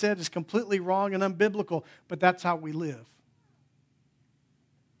I just said is completely wrong and unbiblical, but that's how we live.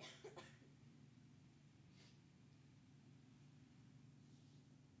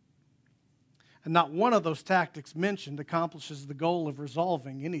 And not one of those tactics mentioned accomplishes the goal of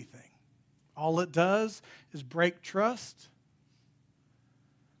resolving anything. All it does is break trust,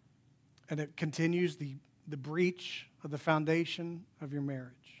 and it continues the breach of the foundation of your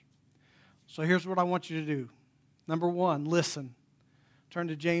marriage. So here's what I want you to do. Number one, listen. Turn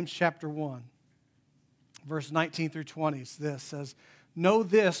to James chapter 1, verse 19 through 20. This says, Know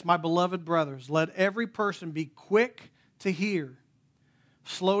this, my beloved brothers, let every person be quick to hear,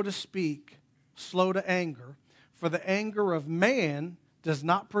 slow to speak, slow to anger, for the anger of man does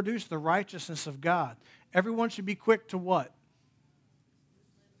not produce the righteousness of God. Everyone should be quick to what?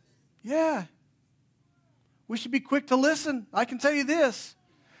 Yeah. We should be quick to listen. I can tell you this.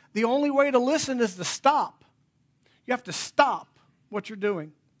 The only way to listen is to stop. You have to stop what you're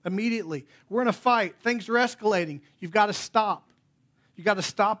doing immediately. We're in a fight. Things are escalating. You've got to stop. You've got to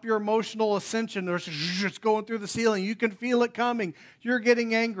stop your emotional ascension. It's going through the ceiling. You can feel it coming. You're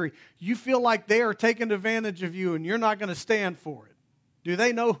getting angry. You feel like they are taking advantage of you and you're not going to stand for it. Do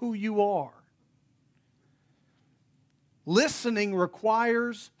they know who you are? Listening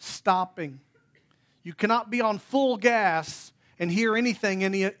requires stopping. You cannot be on full gas and hear anything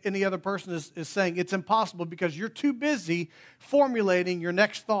any other person is saying. It's impossible because you're too busy formulating your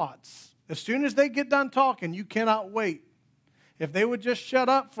next thoughts. As soon as they get done talking, you cannot wait. If they would just shut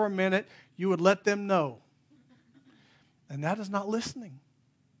up for a minute, you would let them know. And that is not listening.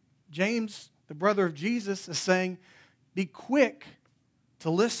 James, the brother of Jesus, is saying, be quick to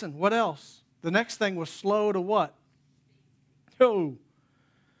listen. What else? The next thing was slow to what? Oh,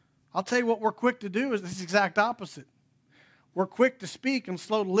 I'll tell you what we're quick to do is this exact opposite. We're quick to speak and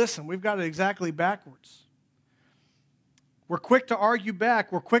slow to listen. We've got it exactly backwards. We're quick to argue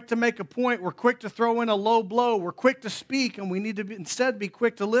back. We're quick to make a point. We're quick to throw in a low blow. We're quick to speak, and we need to instead be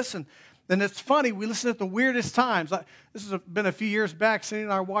quick to listen. And it's funny, we listen at the weirdest times. This has been a few years back. Cindy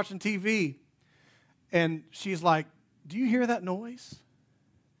and I were watching TV, and she's like, do you hear that noise?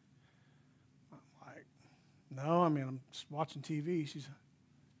 I'm like, no, I'm just watching TV. She's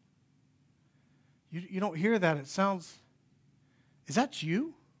you don't hear that. It sounds, is that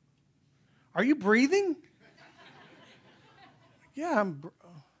you? Are you breathing? Yeah, I'm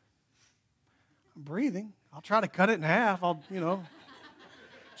breathing. I'll try to cut it in half.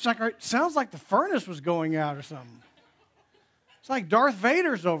 It's like, it sounds like the furnace was going out or something. It's like Darth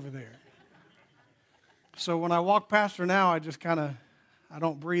Vader's over there. So when I walk past her now, I just I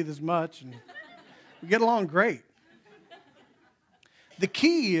don't breathe as much, and we get along great. The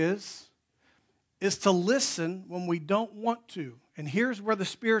key is to listen when we don't want to. And here's where the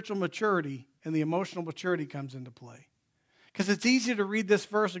spiritual maturity and the emotional maturity comes into play. Because it's easy to read this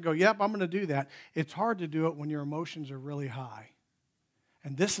verse and go, yep, I'm going to do that. It's hard to do it when your emotions are really high.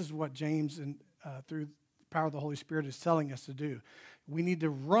 And this is what James, through the power of the Holy Spirit, is telling us to do. We need to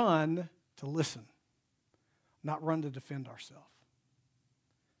run to listen, not run to defend ourselves.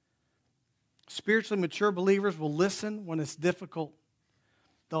 Spiritually mature believers will listen when it's difficult.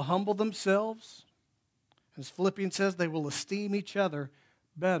 They'll humble themselves. As Philippians says, they will esteem each other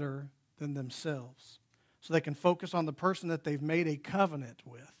better than themselves, so they can focus on the person that they've made a covenant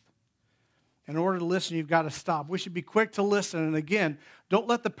with. In order to listen, you've got to stop. We should be quick to listen. And again, don't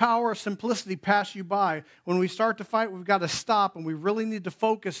let the power of simplicity pass you by. When we start to fight, we've got to stop, and we really need to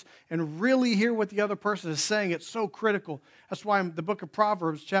focus and really hear what the other person is saying. It's so critical. That's why in the book of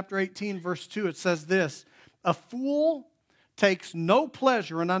Proverbs, chapter 18, verse 2, it says this, a fool takes no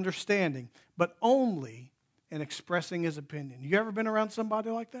pleasure in understanding, but only in expressing his opinion. You ever been around somebody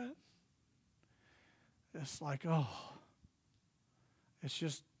like that? It's like, it's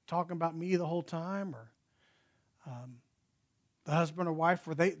just talking about me the whole time, or the husband or wife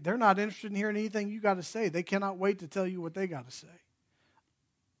where they're not interested in hearing anything you got to say. They cannot wait to tell you what they got to say.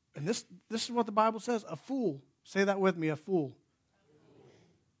 And this is what the Bible says, a fool. Say that with me, a fool.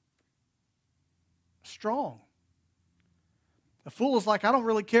 Strong. A fool is like, I don't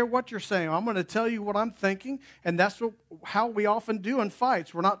really care what you're saying. I'm going to tell you what I'm thinking, and that's how we often do in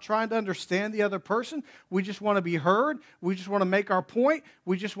fights. We're not trying to understand the other person. We just want to be heard. We just want to make our point.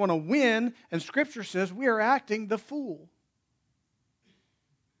 We just want to win, and Scripture says we are acting the fool.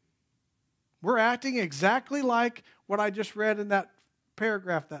 We're acting exactly like what I just read in that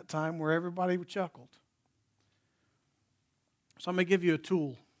paragraph that time where everybody chuckled. So I'm going to give you a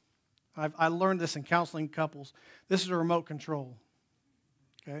tool. I learned this in counseling couples. This is a remote control.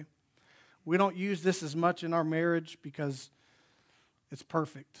 Okay? We don't use this as much in our marriage because it's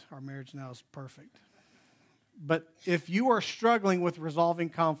perfect. Our marriage now is perfect. But if you are struggling with resolving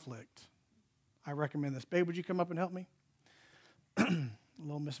conflict, I recommend this. Babe, would you come up and help me?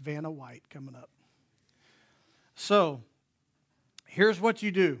 Little Miss Vanna White coming up. So, here's what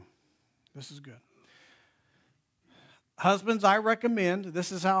you do. This is good. Husbands, I recommend,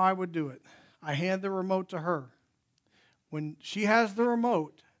 this is how I would do it. I hand the remote to her. When she has the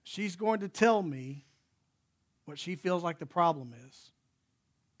remote, she's going to tell me what she feels like the problem is.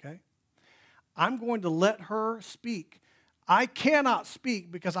 Okay? I'm going to let her speak. I cannot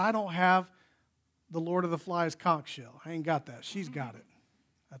speak because I don't have the Lord of the Flies conch shell. I ain't got that. She's got it.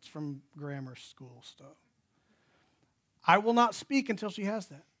 That's from grammar school stuff. I will not speak until she has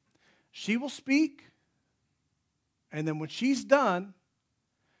that. She will speak, and then when she's done,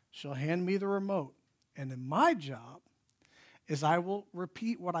 she'll hand me the remote. And then my job is I will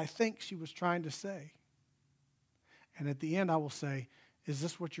repeat what I think she was trying to say. And at the end, I will say, is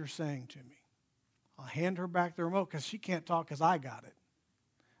this what you're saying to me? I'll hand her back the remote because she can't talk because I got it.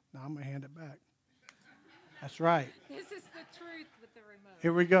 Now I'm going to hand it back. That's right. This is the truth with the remote.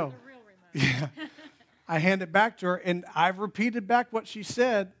 Here we go. The real remote. Yeah. I hand it back to her, and I've repeated back what she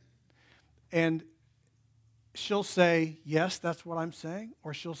said, and she'll say, yes, that's what I'm saying,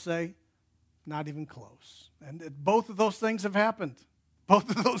 or she'll say, not even close. And both of those things have happened. Both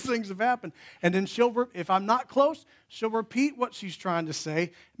of those things have happened. And then if I'm not close, she'll repeat what she's trying to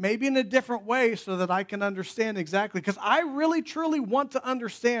say, maybe in a different way so that I can understand exactly, because I really, truly want to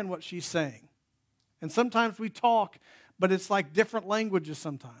understand what she's saying. And sometimes we talk, but it's like different languages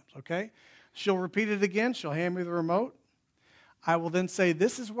sometimes, okay? She'll repeat it again. She'll hand me the remote. I will then say,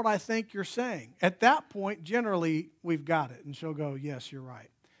 this is what I think you're saying. At that point, generally, we've got it. And she'll go, yes, you're right.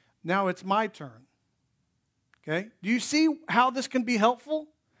 Now it's my turn. Okay? Do you see how this can be helpful?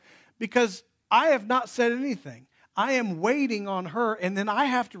 Because I have not said anything. I am waiting on her, and then I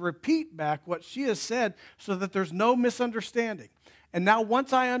have to repeat back what she has said so that there's no misunderstanding. And now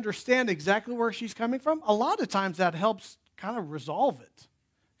once I understand exactly where she's coming from, a lot of times that helps kind of resolve it.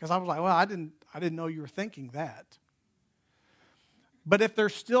 Because I was like, well, I didn't know you were thinking that. But if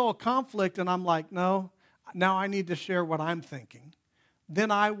there's still a conflict and I'm like, no, now I need to share what I'm thinking, then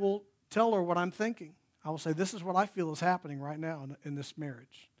I will tell her what I'm thinking. I will say, this is what I feel is happening right now in this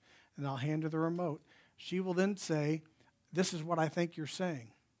marriage. And I'll hand her the remote. She will then say, this is what I think you're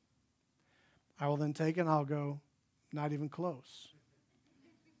saying. I will then take it and I'll go, not even close.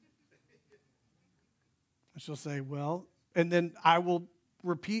 And she'll say, well, and then I will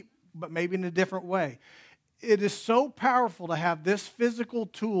repeat, but maybe in a different way. It is so powerful to have this physical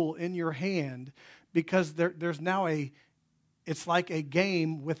tool in your hand because there's now it's like a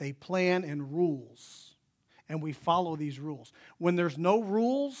game with a plan and rules. And we follow these rules. When there's no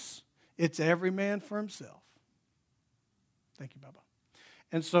rules, it's every man for himself. Thank you, Baba.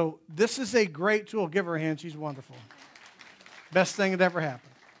 And so this is a great tool. Give her a hand. She's wonderful. Best thing that ever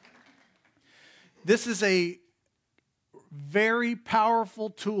happened. This is a very powerful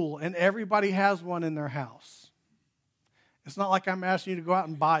tool, and everybody has one in their house. It's not like I'm asking you to go out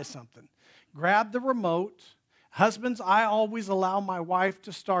and buy something. Grab the remote. Husbands, I always allow my wife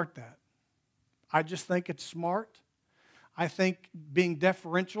to start that. I just think it's smart. I think being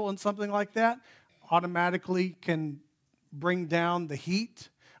deferential in something like that automatically can bring down the heat.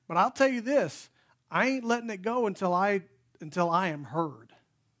 But I'll tell you this, I ain't letting it go until I am heard.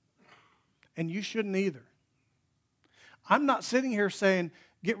 And you shouldn't either. I'm not sitting here saying,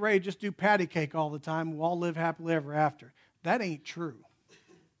 get ready, just do patty cake all the time, we'll all live happily ever after. That ain't true.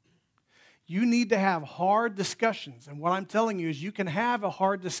 You need to have hard discussions. And what I'm telling you is you can have a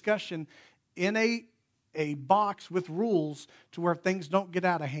hard discussion in a box with rules to where things don't get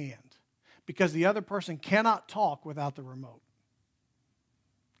out of hand. Because the other person cannot talk without the remote.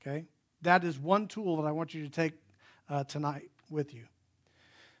 Okay? That is one tool that I want you to take tonight with you.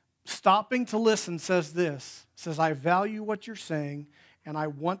 Stopping to listen says this. It says, I value what you're saying, and I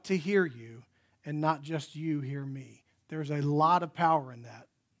want to hear you, and not just you hear me. There's a lot of power in that.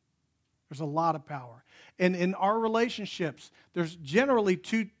 There's a lot of power. And in our relationships, there's generally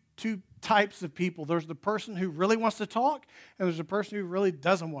two types of people. There's the person who really wants to talk, and there's the person who really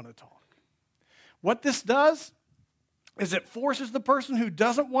doesn't want to talk. What this does is it forces the person who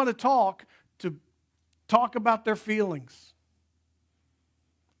doesn't want to talk about their feelings.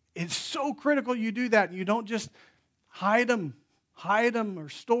 It's so critical you do that. You don't just hide them or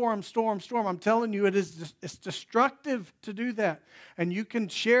store them. I'm telling you, it's destructive to do that. And you can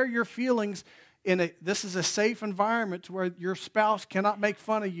share your feelings this is a safe environment to where your spouse cannot make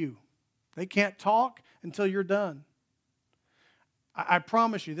fun of you. They can't talk until you're done. I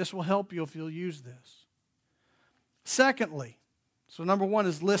promise you, this will help you if you'll use this. Secondly, so number one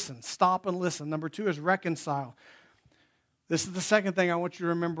is listen. Stop and listen. Number two is reconcile. This is the second thing I want you to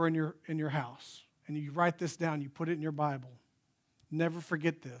remember in your house. And you write this down. You put it in your Bible. Never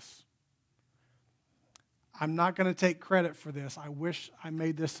forget this. I'm not going to take credit for this. I wish I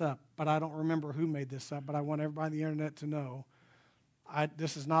made this up, but I don't remember who made this up. But I want everybody on the internet to know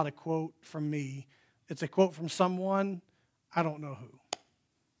this is not a quote from me. It's a quote from someone. I don't know who.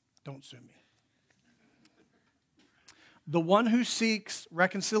 Don't sue me. The one who seeks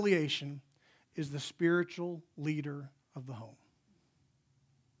reconciliation is the spiritual leader of the home.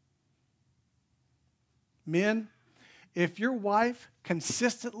 Men, if your wife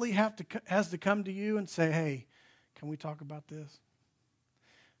consistently has to come to you and say, hey, can we talk about this?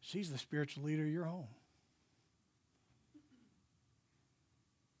 She's the spiritual leader of your home.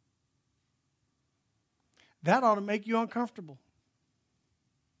 That ought to make you uncomfortable.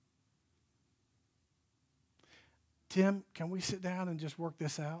 Tim, can we sit down and just work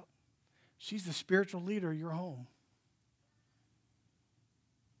this out? She's the spiritual leader of your home.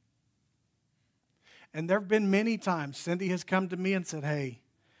 And there have been many times Cindy has come to me and said, hey,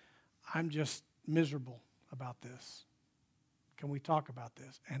 I'm just miserable about this. Can we talk about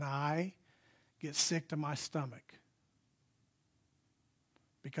this? And I get sick to my stomach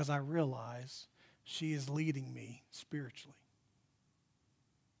because I realize she is leading me spiritually.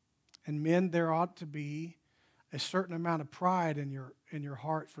 And men, there ought to be a certain amount of pride in your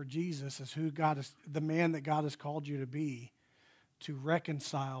heart for Jesus as who God is, the man that God has called you to be, to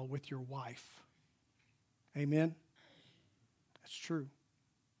reconcile with your wife. Amen? That's true.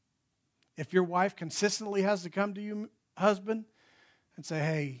 If your wife consistently has to come to you, husband, and say,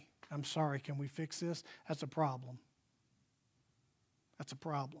 hey, I'm sorry, can we fix this? That's a problem. That's a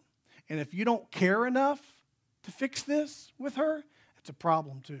problem. And if you don't care enough to fix this with her, it's a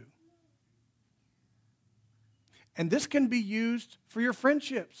problem too. And this can be used for your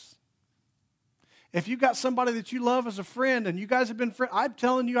friendships. If you've got somebody that you love as a friend and you guys have been friends, I'm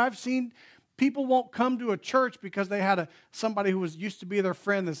telling you, I've seen people won't come to a church because they had somebody who used to be their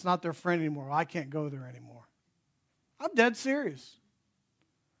friend that's not their friend anymore. I can't go there anymore. I'm dead serious.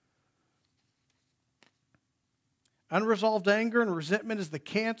 Unresolved anger and resentment is the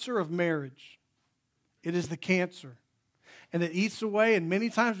cancer of marriage. It is the cancer. And it eats away, and many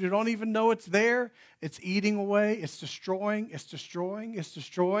times we don't even know it's there. It's eating away. It's destroying. It's destroying. It's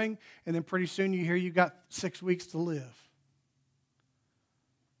destroying. And then pretty soon you hear you got 6 weeks to live.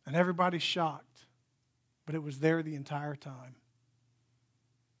 And everybody's shocked. But it was there the entire time.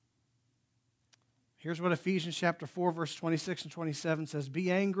 Here's what Ephesians chapter 4, verse 26 and 27 says.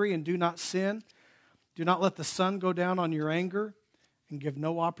 Be angry and do not sin. Do not let the sun go down on your anger, and give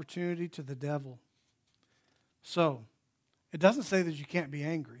no opportunity to the devil. So, it doesn't say that you can't be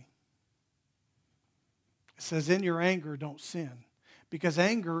angry. It says in your anger, don't sin. Because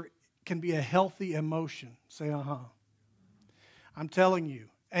anger can be a healthy emotion. Say, uh-huh. I'm telling you,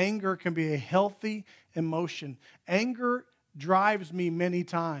 anger can be a healthy emotion. Anger drives me many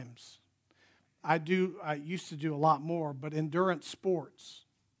times. I used to do a lot more, but endurance sports,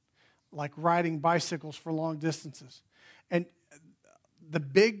 like riding bicycles for long distances. And the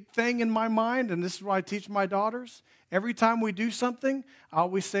big thing in my mind, and this is what I teach my daughters, every time we do something, I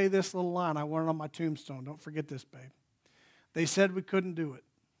always say this little line. I want it on my tombstone. Don't forget this, babe. They said we couldn't do it.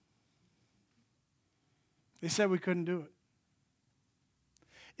 They said we couldn't do it.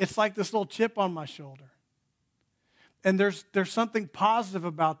 It's like this little chip on my shoulder. And there's something positive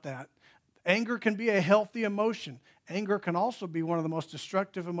about that. Anger can be a healthy emotion. Anger can also be one of the most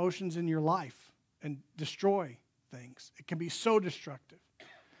destructive emotions in your life and destroy things. It can be so destructive.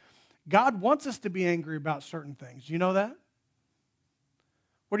 God wants us to be angry about certain things. You know that?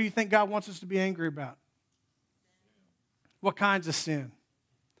 What do you think God wants us to be angry about? What kinds of sin?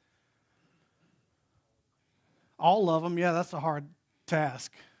 All of them. Yeah, that's a hard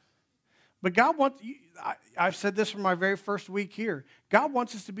task. But God wants, I've said this from my very first week here. God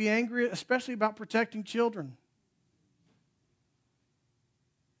wants us to be angry, especially about protecting children.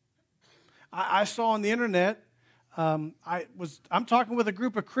 I saw on the internet, I'm talking with a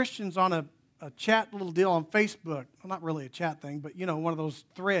group of Christians on a chat little deal on Facebook. Well, not really a chat thing, but one of those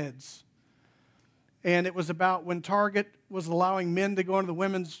threads. And it was about when Target was allowing men to go into the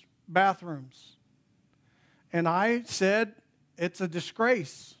women's bathrooms. And I said, it's a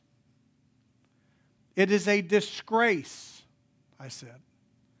disgrace. It is a disgrace, I said,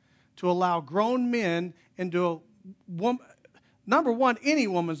 to allow grown men into a woman, number one, any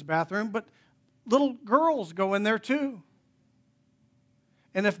woman's bathroom, but little girls go in there too.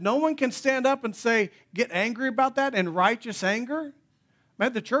 And if no one can stand up and say, get angry about that in righteous anger,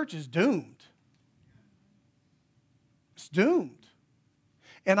 man, the church is doomed. It's doomed.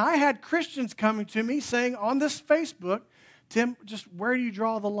 And I had Christians coming to me saying on this Facebook, Tim, just where do you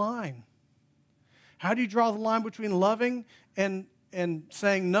draw the line? How do you draw the line between loving and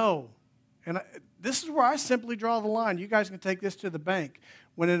saying no? And this is where I simply draw the line. You guys can take this to the bank.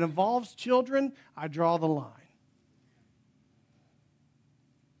 When it involves children, I draw the line.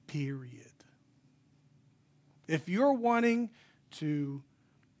 Period. If you're wanting to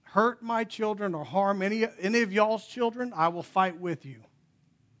hurt my children or harm any of y'all's children, I will fight with you.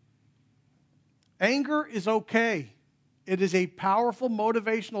 Anger is okay. It is a powerful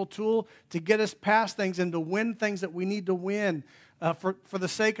motivational tool to get us past things and to win things that we need to win for the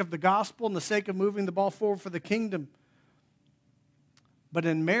sake of the gospel and the sake of moving the ball forward for the kingdom. But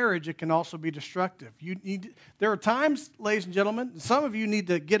in marriage, it can also be destructive. There are times, ladies and gentlemen, some of you need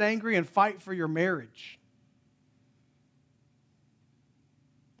to get angry and fight for your marriage.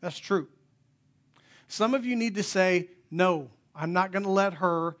 That's true. Some of you need to say, no, I'm not going to let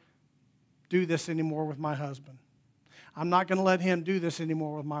her do this anymore with my husband. I'm not going to let him do this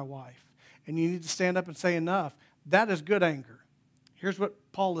anymore with my wife. And you need to stand up and say enough. That is good anger. Here's what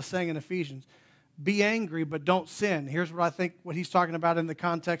Paul is saying in Ephesians. Be angry, but don't sin. Here's what I think what he's talking about in the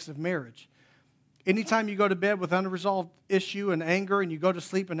context of marriage. Anytime you go to bed with unresolved issue and anger and you go to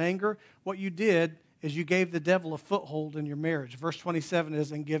sleep in anger, what you did is you gave the devil a foothold in your marriage. Verse 27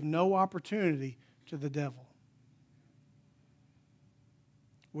 is, and give no opportunity to the devil.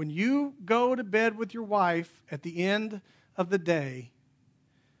 When you go to bed with your wife at the end of the day,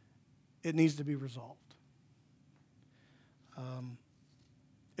 it needs to be resolved.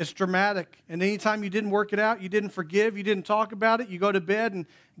 It's dramatic. And anytime you didn't work it out, you didn't forgive, you didn't talk about it, you go to bed, and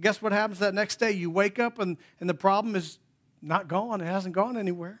guess what happens that next day? You wake up, and the problem is not gone. It hasn't gone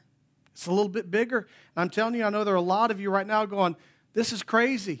anywhere. It's a little bit bigger. And I'm telling you, I know there are a lot of you right now going, this is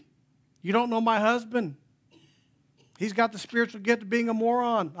crazy. You don't know my husband. He's got the spiritual gift of being a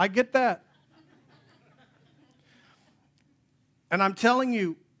moron. I get that. And I'm telling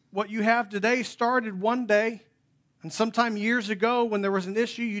you, what you have today started one day, and sometime years ago when there was an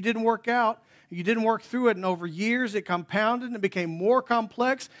issue you didn't work out, you didn't work through it, and over years it compounded and it became more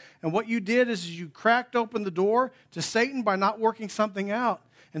complex. And what you did is you cracked open the door to Satan by not working something out.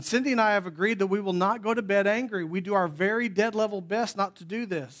 And Cindy and I have agreed that we will not go to bed angry. We do our very dead level best not to do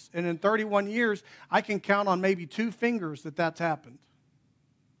this. And in 31 years, I can count on maybe 2 fingers that that's happened.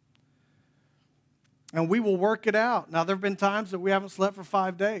 And we will work it out. Now, there have been times that we haven't slept for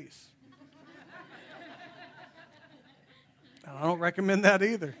 5 days. And I don't recommend that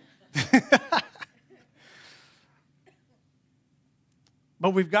either.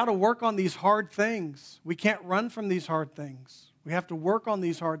 But we've got to work on these hard things. We can't run from these hard things. We have to work on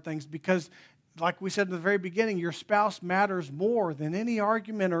these hard things because, like we said in the very beginning, your spouse matters more than any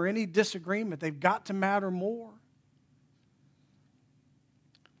argument or any disagreement. They've got to matter more.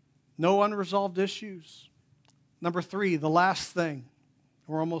 No unresolved issues. Number 3, the last thing.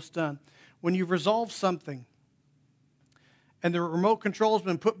 We're almost done. When you've resolved something and the remote control has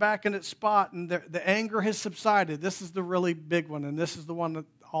been put back in its spot and the anger has subsided, this is the really big one, and this is the one that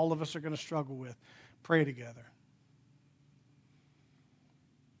all of us are going to struggle with. Pray together.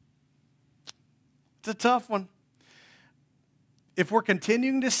 It's a tough one. If we're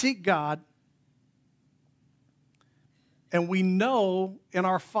continuing to seek God, and we know in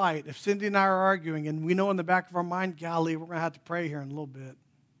our fight, if Cindy and I are arguing, and we know in the back of our mind, golly, we're going to have to pray here in a little bit.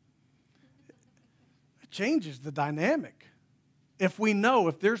 It changes the dynamic. If we know,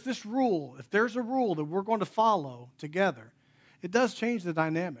 if there's this rule, if there's a rule that we're going to follow together, it does change the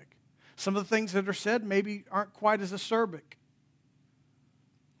dynamic. Some of the things that are said maybe aren't quite as acerbic.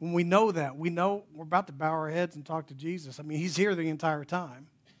 When we know that, we know we're about to bow our heads and talk to Jesus. I mean, he's here the entire time.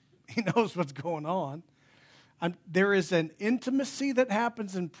 He knows what's going on. There is an intimacy that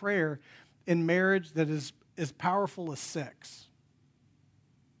happens in prayer in marriage that is as powerful as sex.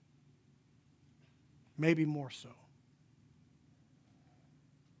 Maybe more so.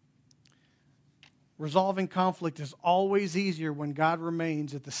 Resolving conflict is always easier when God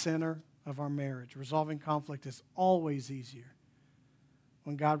remains at the center of our marriage. Resolving conflict is always easier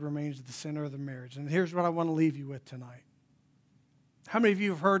when God remains at the center of the marriage. And here's what I want to leave you with tonight. How many of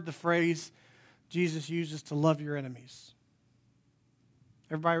you have heard the phrase Jesus uses to love your enemies?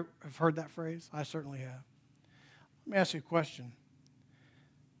 Everybody have heard that phrase? I certainly have. Let me ask you a question.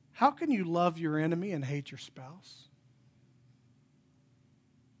 How can you love your enemy and hate your spouse?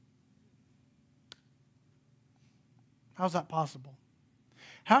 How's that possible?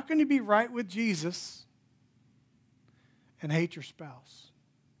 How can you be right with Jesus and hate your spouse?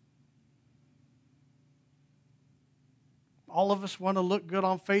 All of us want to look good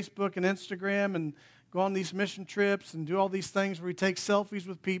on Facebook and Instagram and go on these mission trips and do all these things where we take selfies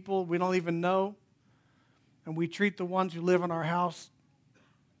with people we don't even know. And we treat the ones who live in our house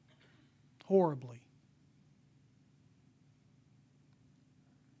horribly.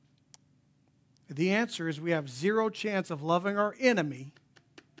 The answer is we have zero chance of loving our enemy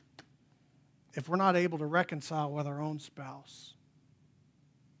if we're not able to reconcile with our own spouse.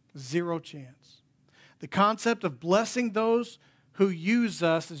 Zero chance. The concept of blessing those who use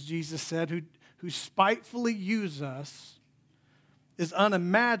us, as Jesus said, who spitefully use us, is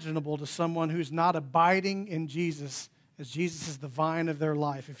unimaginable to someone who's not abiding in Jesus as Jesus is the vine of their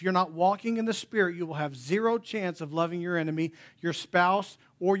life. If you're not walking in the Spirit, you will have zero chance of loving your enemy, your spouse,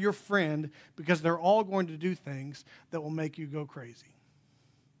 or your friend, because they're all going to do things that will make you go crazy.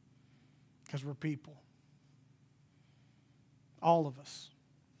 Because we're people. All of us.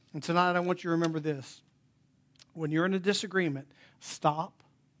 And tonight I want you to remember this. When you're in a disagreement, stop,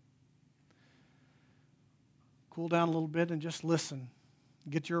 cool down a little bit, and just listen.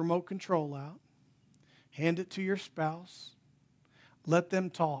 Get your remote control out. Hand it to your spouse. Let them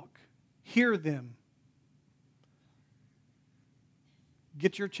talk. Hear them.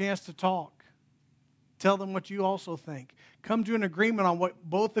 Get your chance to talk. Tell them what you also think. Come to an agreement on what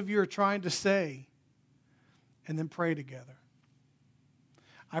both of you are trying to say, and then pray together.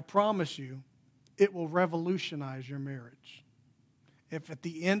 I promise you, it will revolutionize your marriage. If at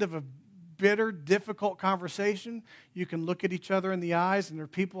the end of a bitter, difficult conversation, you can look at each other in the eyes, and there are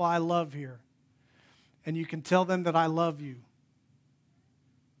people I love here, and you can tell them that I love you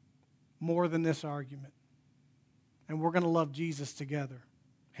more than this argument. And we're going to love Jesus together,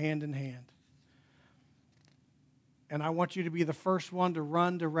 hand in hand. And I want you to be the first one to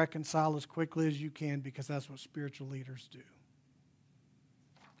run to reconcile as quickly as you can, because that's what spiritual leaders do.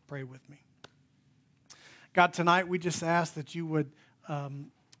 Pray with me. God, tonight we just ask that you would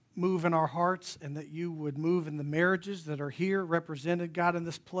move in our hearts, and that you would move in the marriages that are here represented, God, in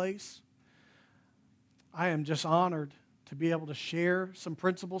this place. I am just honored to be able to share some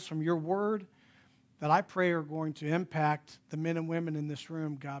principles from your word that I pray are going to impact the men and women in this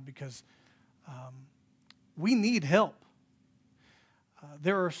room, God, because we need help.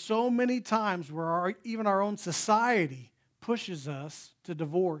 There are so many times where even our own society pushes us to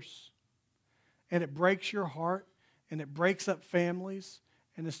divorce, and it breaks your heart, and it breaks up families,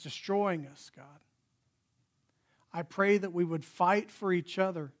 and it's destroying us, God. I pray that we would fight for each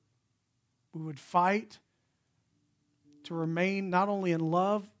other. We would fight to remain not only in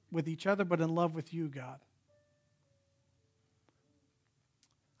love with each other, but in love with you, God.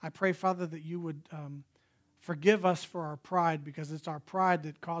 I pray, Father, that you would forgive us for our pride, because it's our pride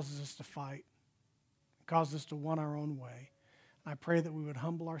that causes us to fight, causes us to want our own way. I pray that we would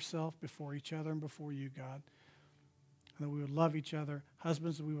humble ourselves before each other and before you, God, and that we would love each other.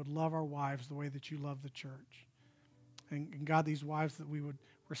 Husbands, that we would love our wives the way that you love the church. And God, these wives, that we would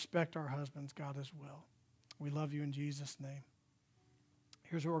respect our husbands, God, as well. We love you in Jesus' name.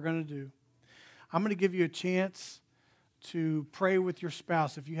 Here's what we're going to do. I'm going to give you a chance to pray with your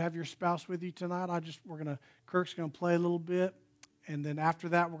spouse. If you have your spouse with you tonight, Kirk's going to play a little bit, and then after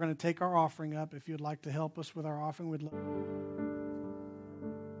that, we're going to take our offering up. If you'd like to help us with our offering, we'd love.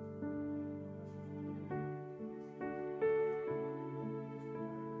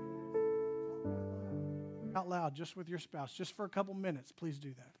 Out loud, just with your spouse, just for a couple minutes. Please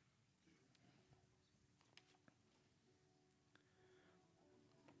do that.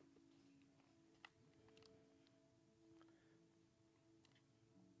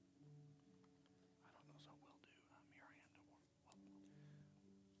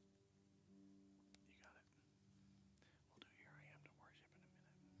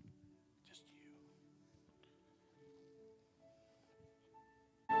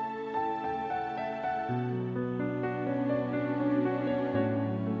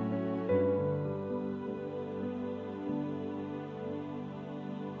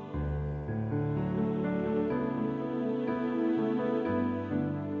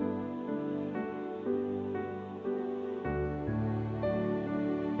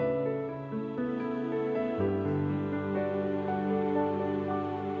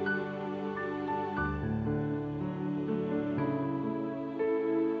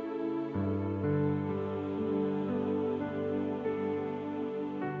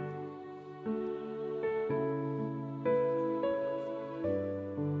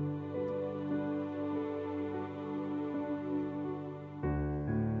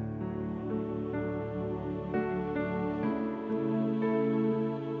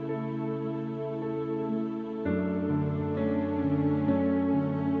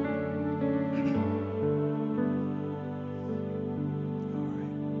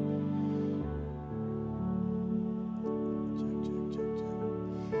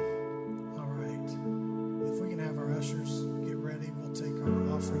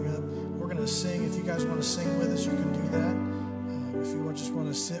 Sing with us, you can do that. If you just want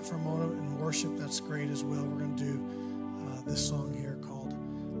to sit for a moment and worship, that's great as well. We're going to do this song here called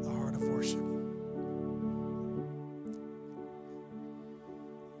The Heart of Worship.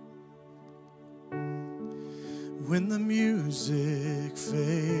 When the music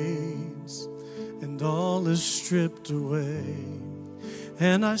fades and all is stripped away,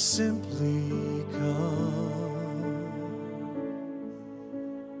 and I simply come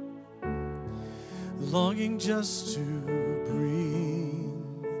longing just to bring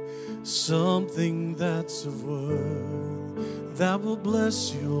something that's of worth that will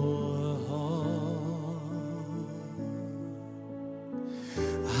bless your heart.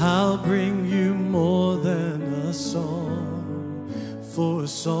 I'll bring you more than a song, for a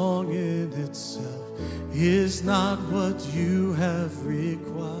song in itself is not what you have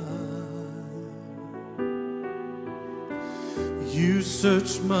required. You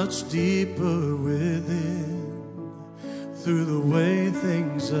search much deeper within, through the way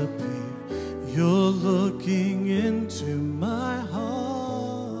things appear. You're looking into my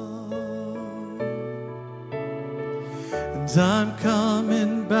heart, and I'm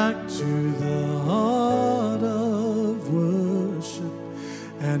coming back to the heart of worship.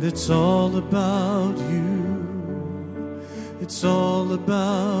 And it's all about you. It's all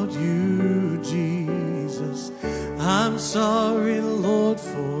about you, Jesus. I'm sorry, Lord,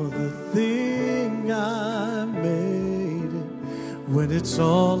 for the thing I made it. When it's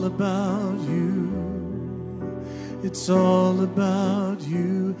all about you, it's all about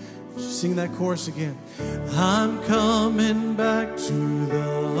you. Sing that chorus again. I'm coming back to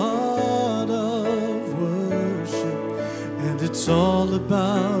the heart of worship. And it's all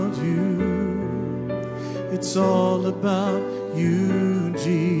about you. It's all about you,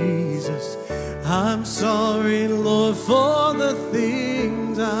 Jesus. I'm sorry, Lord, for the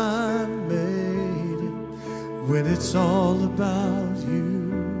things I've made it. When it's all about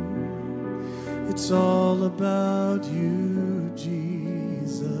you, it's all about you,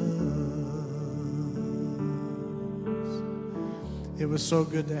 Jesus. It was so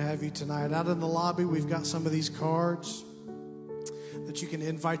good to have you tonight. Out in the lobby, we've got some of these cards that you can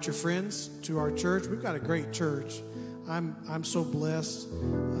invite your friends to our church. We've got a great church. I'm so blessed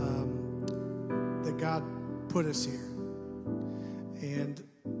that God put us here. And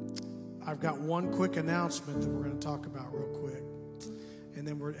I've got one quick announcement that we're going to talk about real quick. And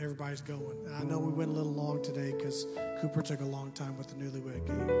then everybody's going. And I know we went a little long today because Cooper took a long time with the newlywed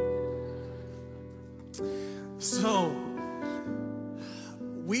game. So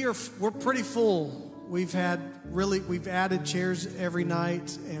we're pretty full. We've added chairs every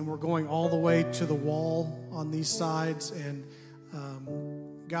night, and we're going all the way to the wall on these sides. And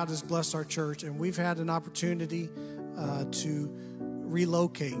God has blessed our church, and we've had an opportunity to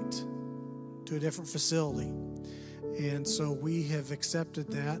relocate to a different facility. And so we have accepted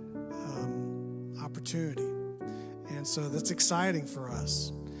that opportunity. And so that's exciting for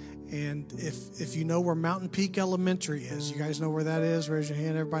us. And if you know where Mountain Peak Elementary is, you guys know where that is? Raise your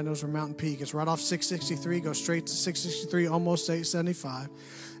hand. Everybody knows where Mountain Peak is. It's right off 663. Go straight to 663, almost 875.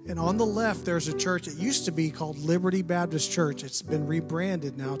 And on the left, there's a church. It used to be called Liberty Baptist Church. It's been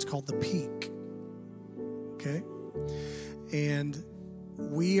rebranded now. It's called The Peak. Okay? And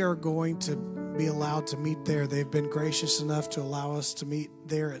we are going to be allowed to meet there. They've been gracious enough to allow us to meet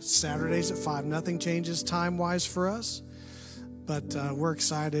there at Saturdays at 5. Nothing changes time-wise for us. But we're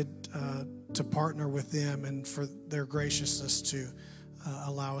excited to partner with them and for their graciousness to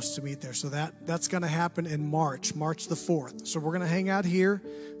allow us to meet there. So that's going to happen in March the 4th. So we're going to hang out here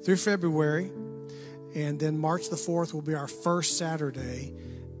through February. And then March the 4th will be our first Saturday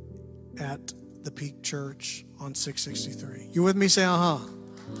at the Peak Church on 663. You with me? Say, uh-huh.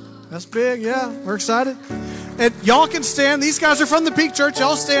 That's big, yeah. We're excited. And y'all can stand. These guys are from the Peak Church.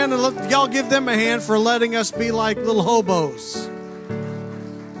 Y'all stand and y'all give them a hand for letting us be like little hobos.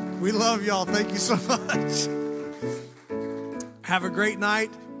 We love y'all. Thank you so much. Have a great night.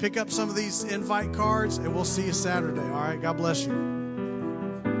 Pick up some of these invite cards, and we'll see you Saturday. All right? God bless you.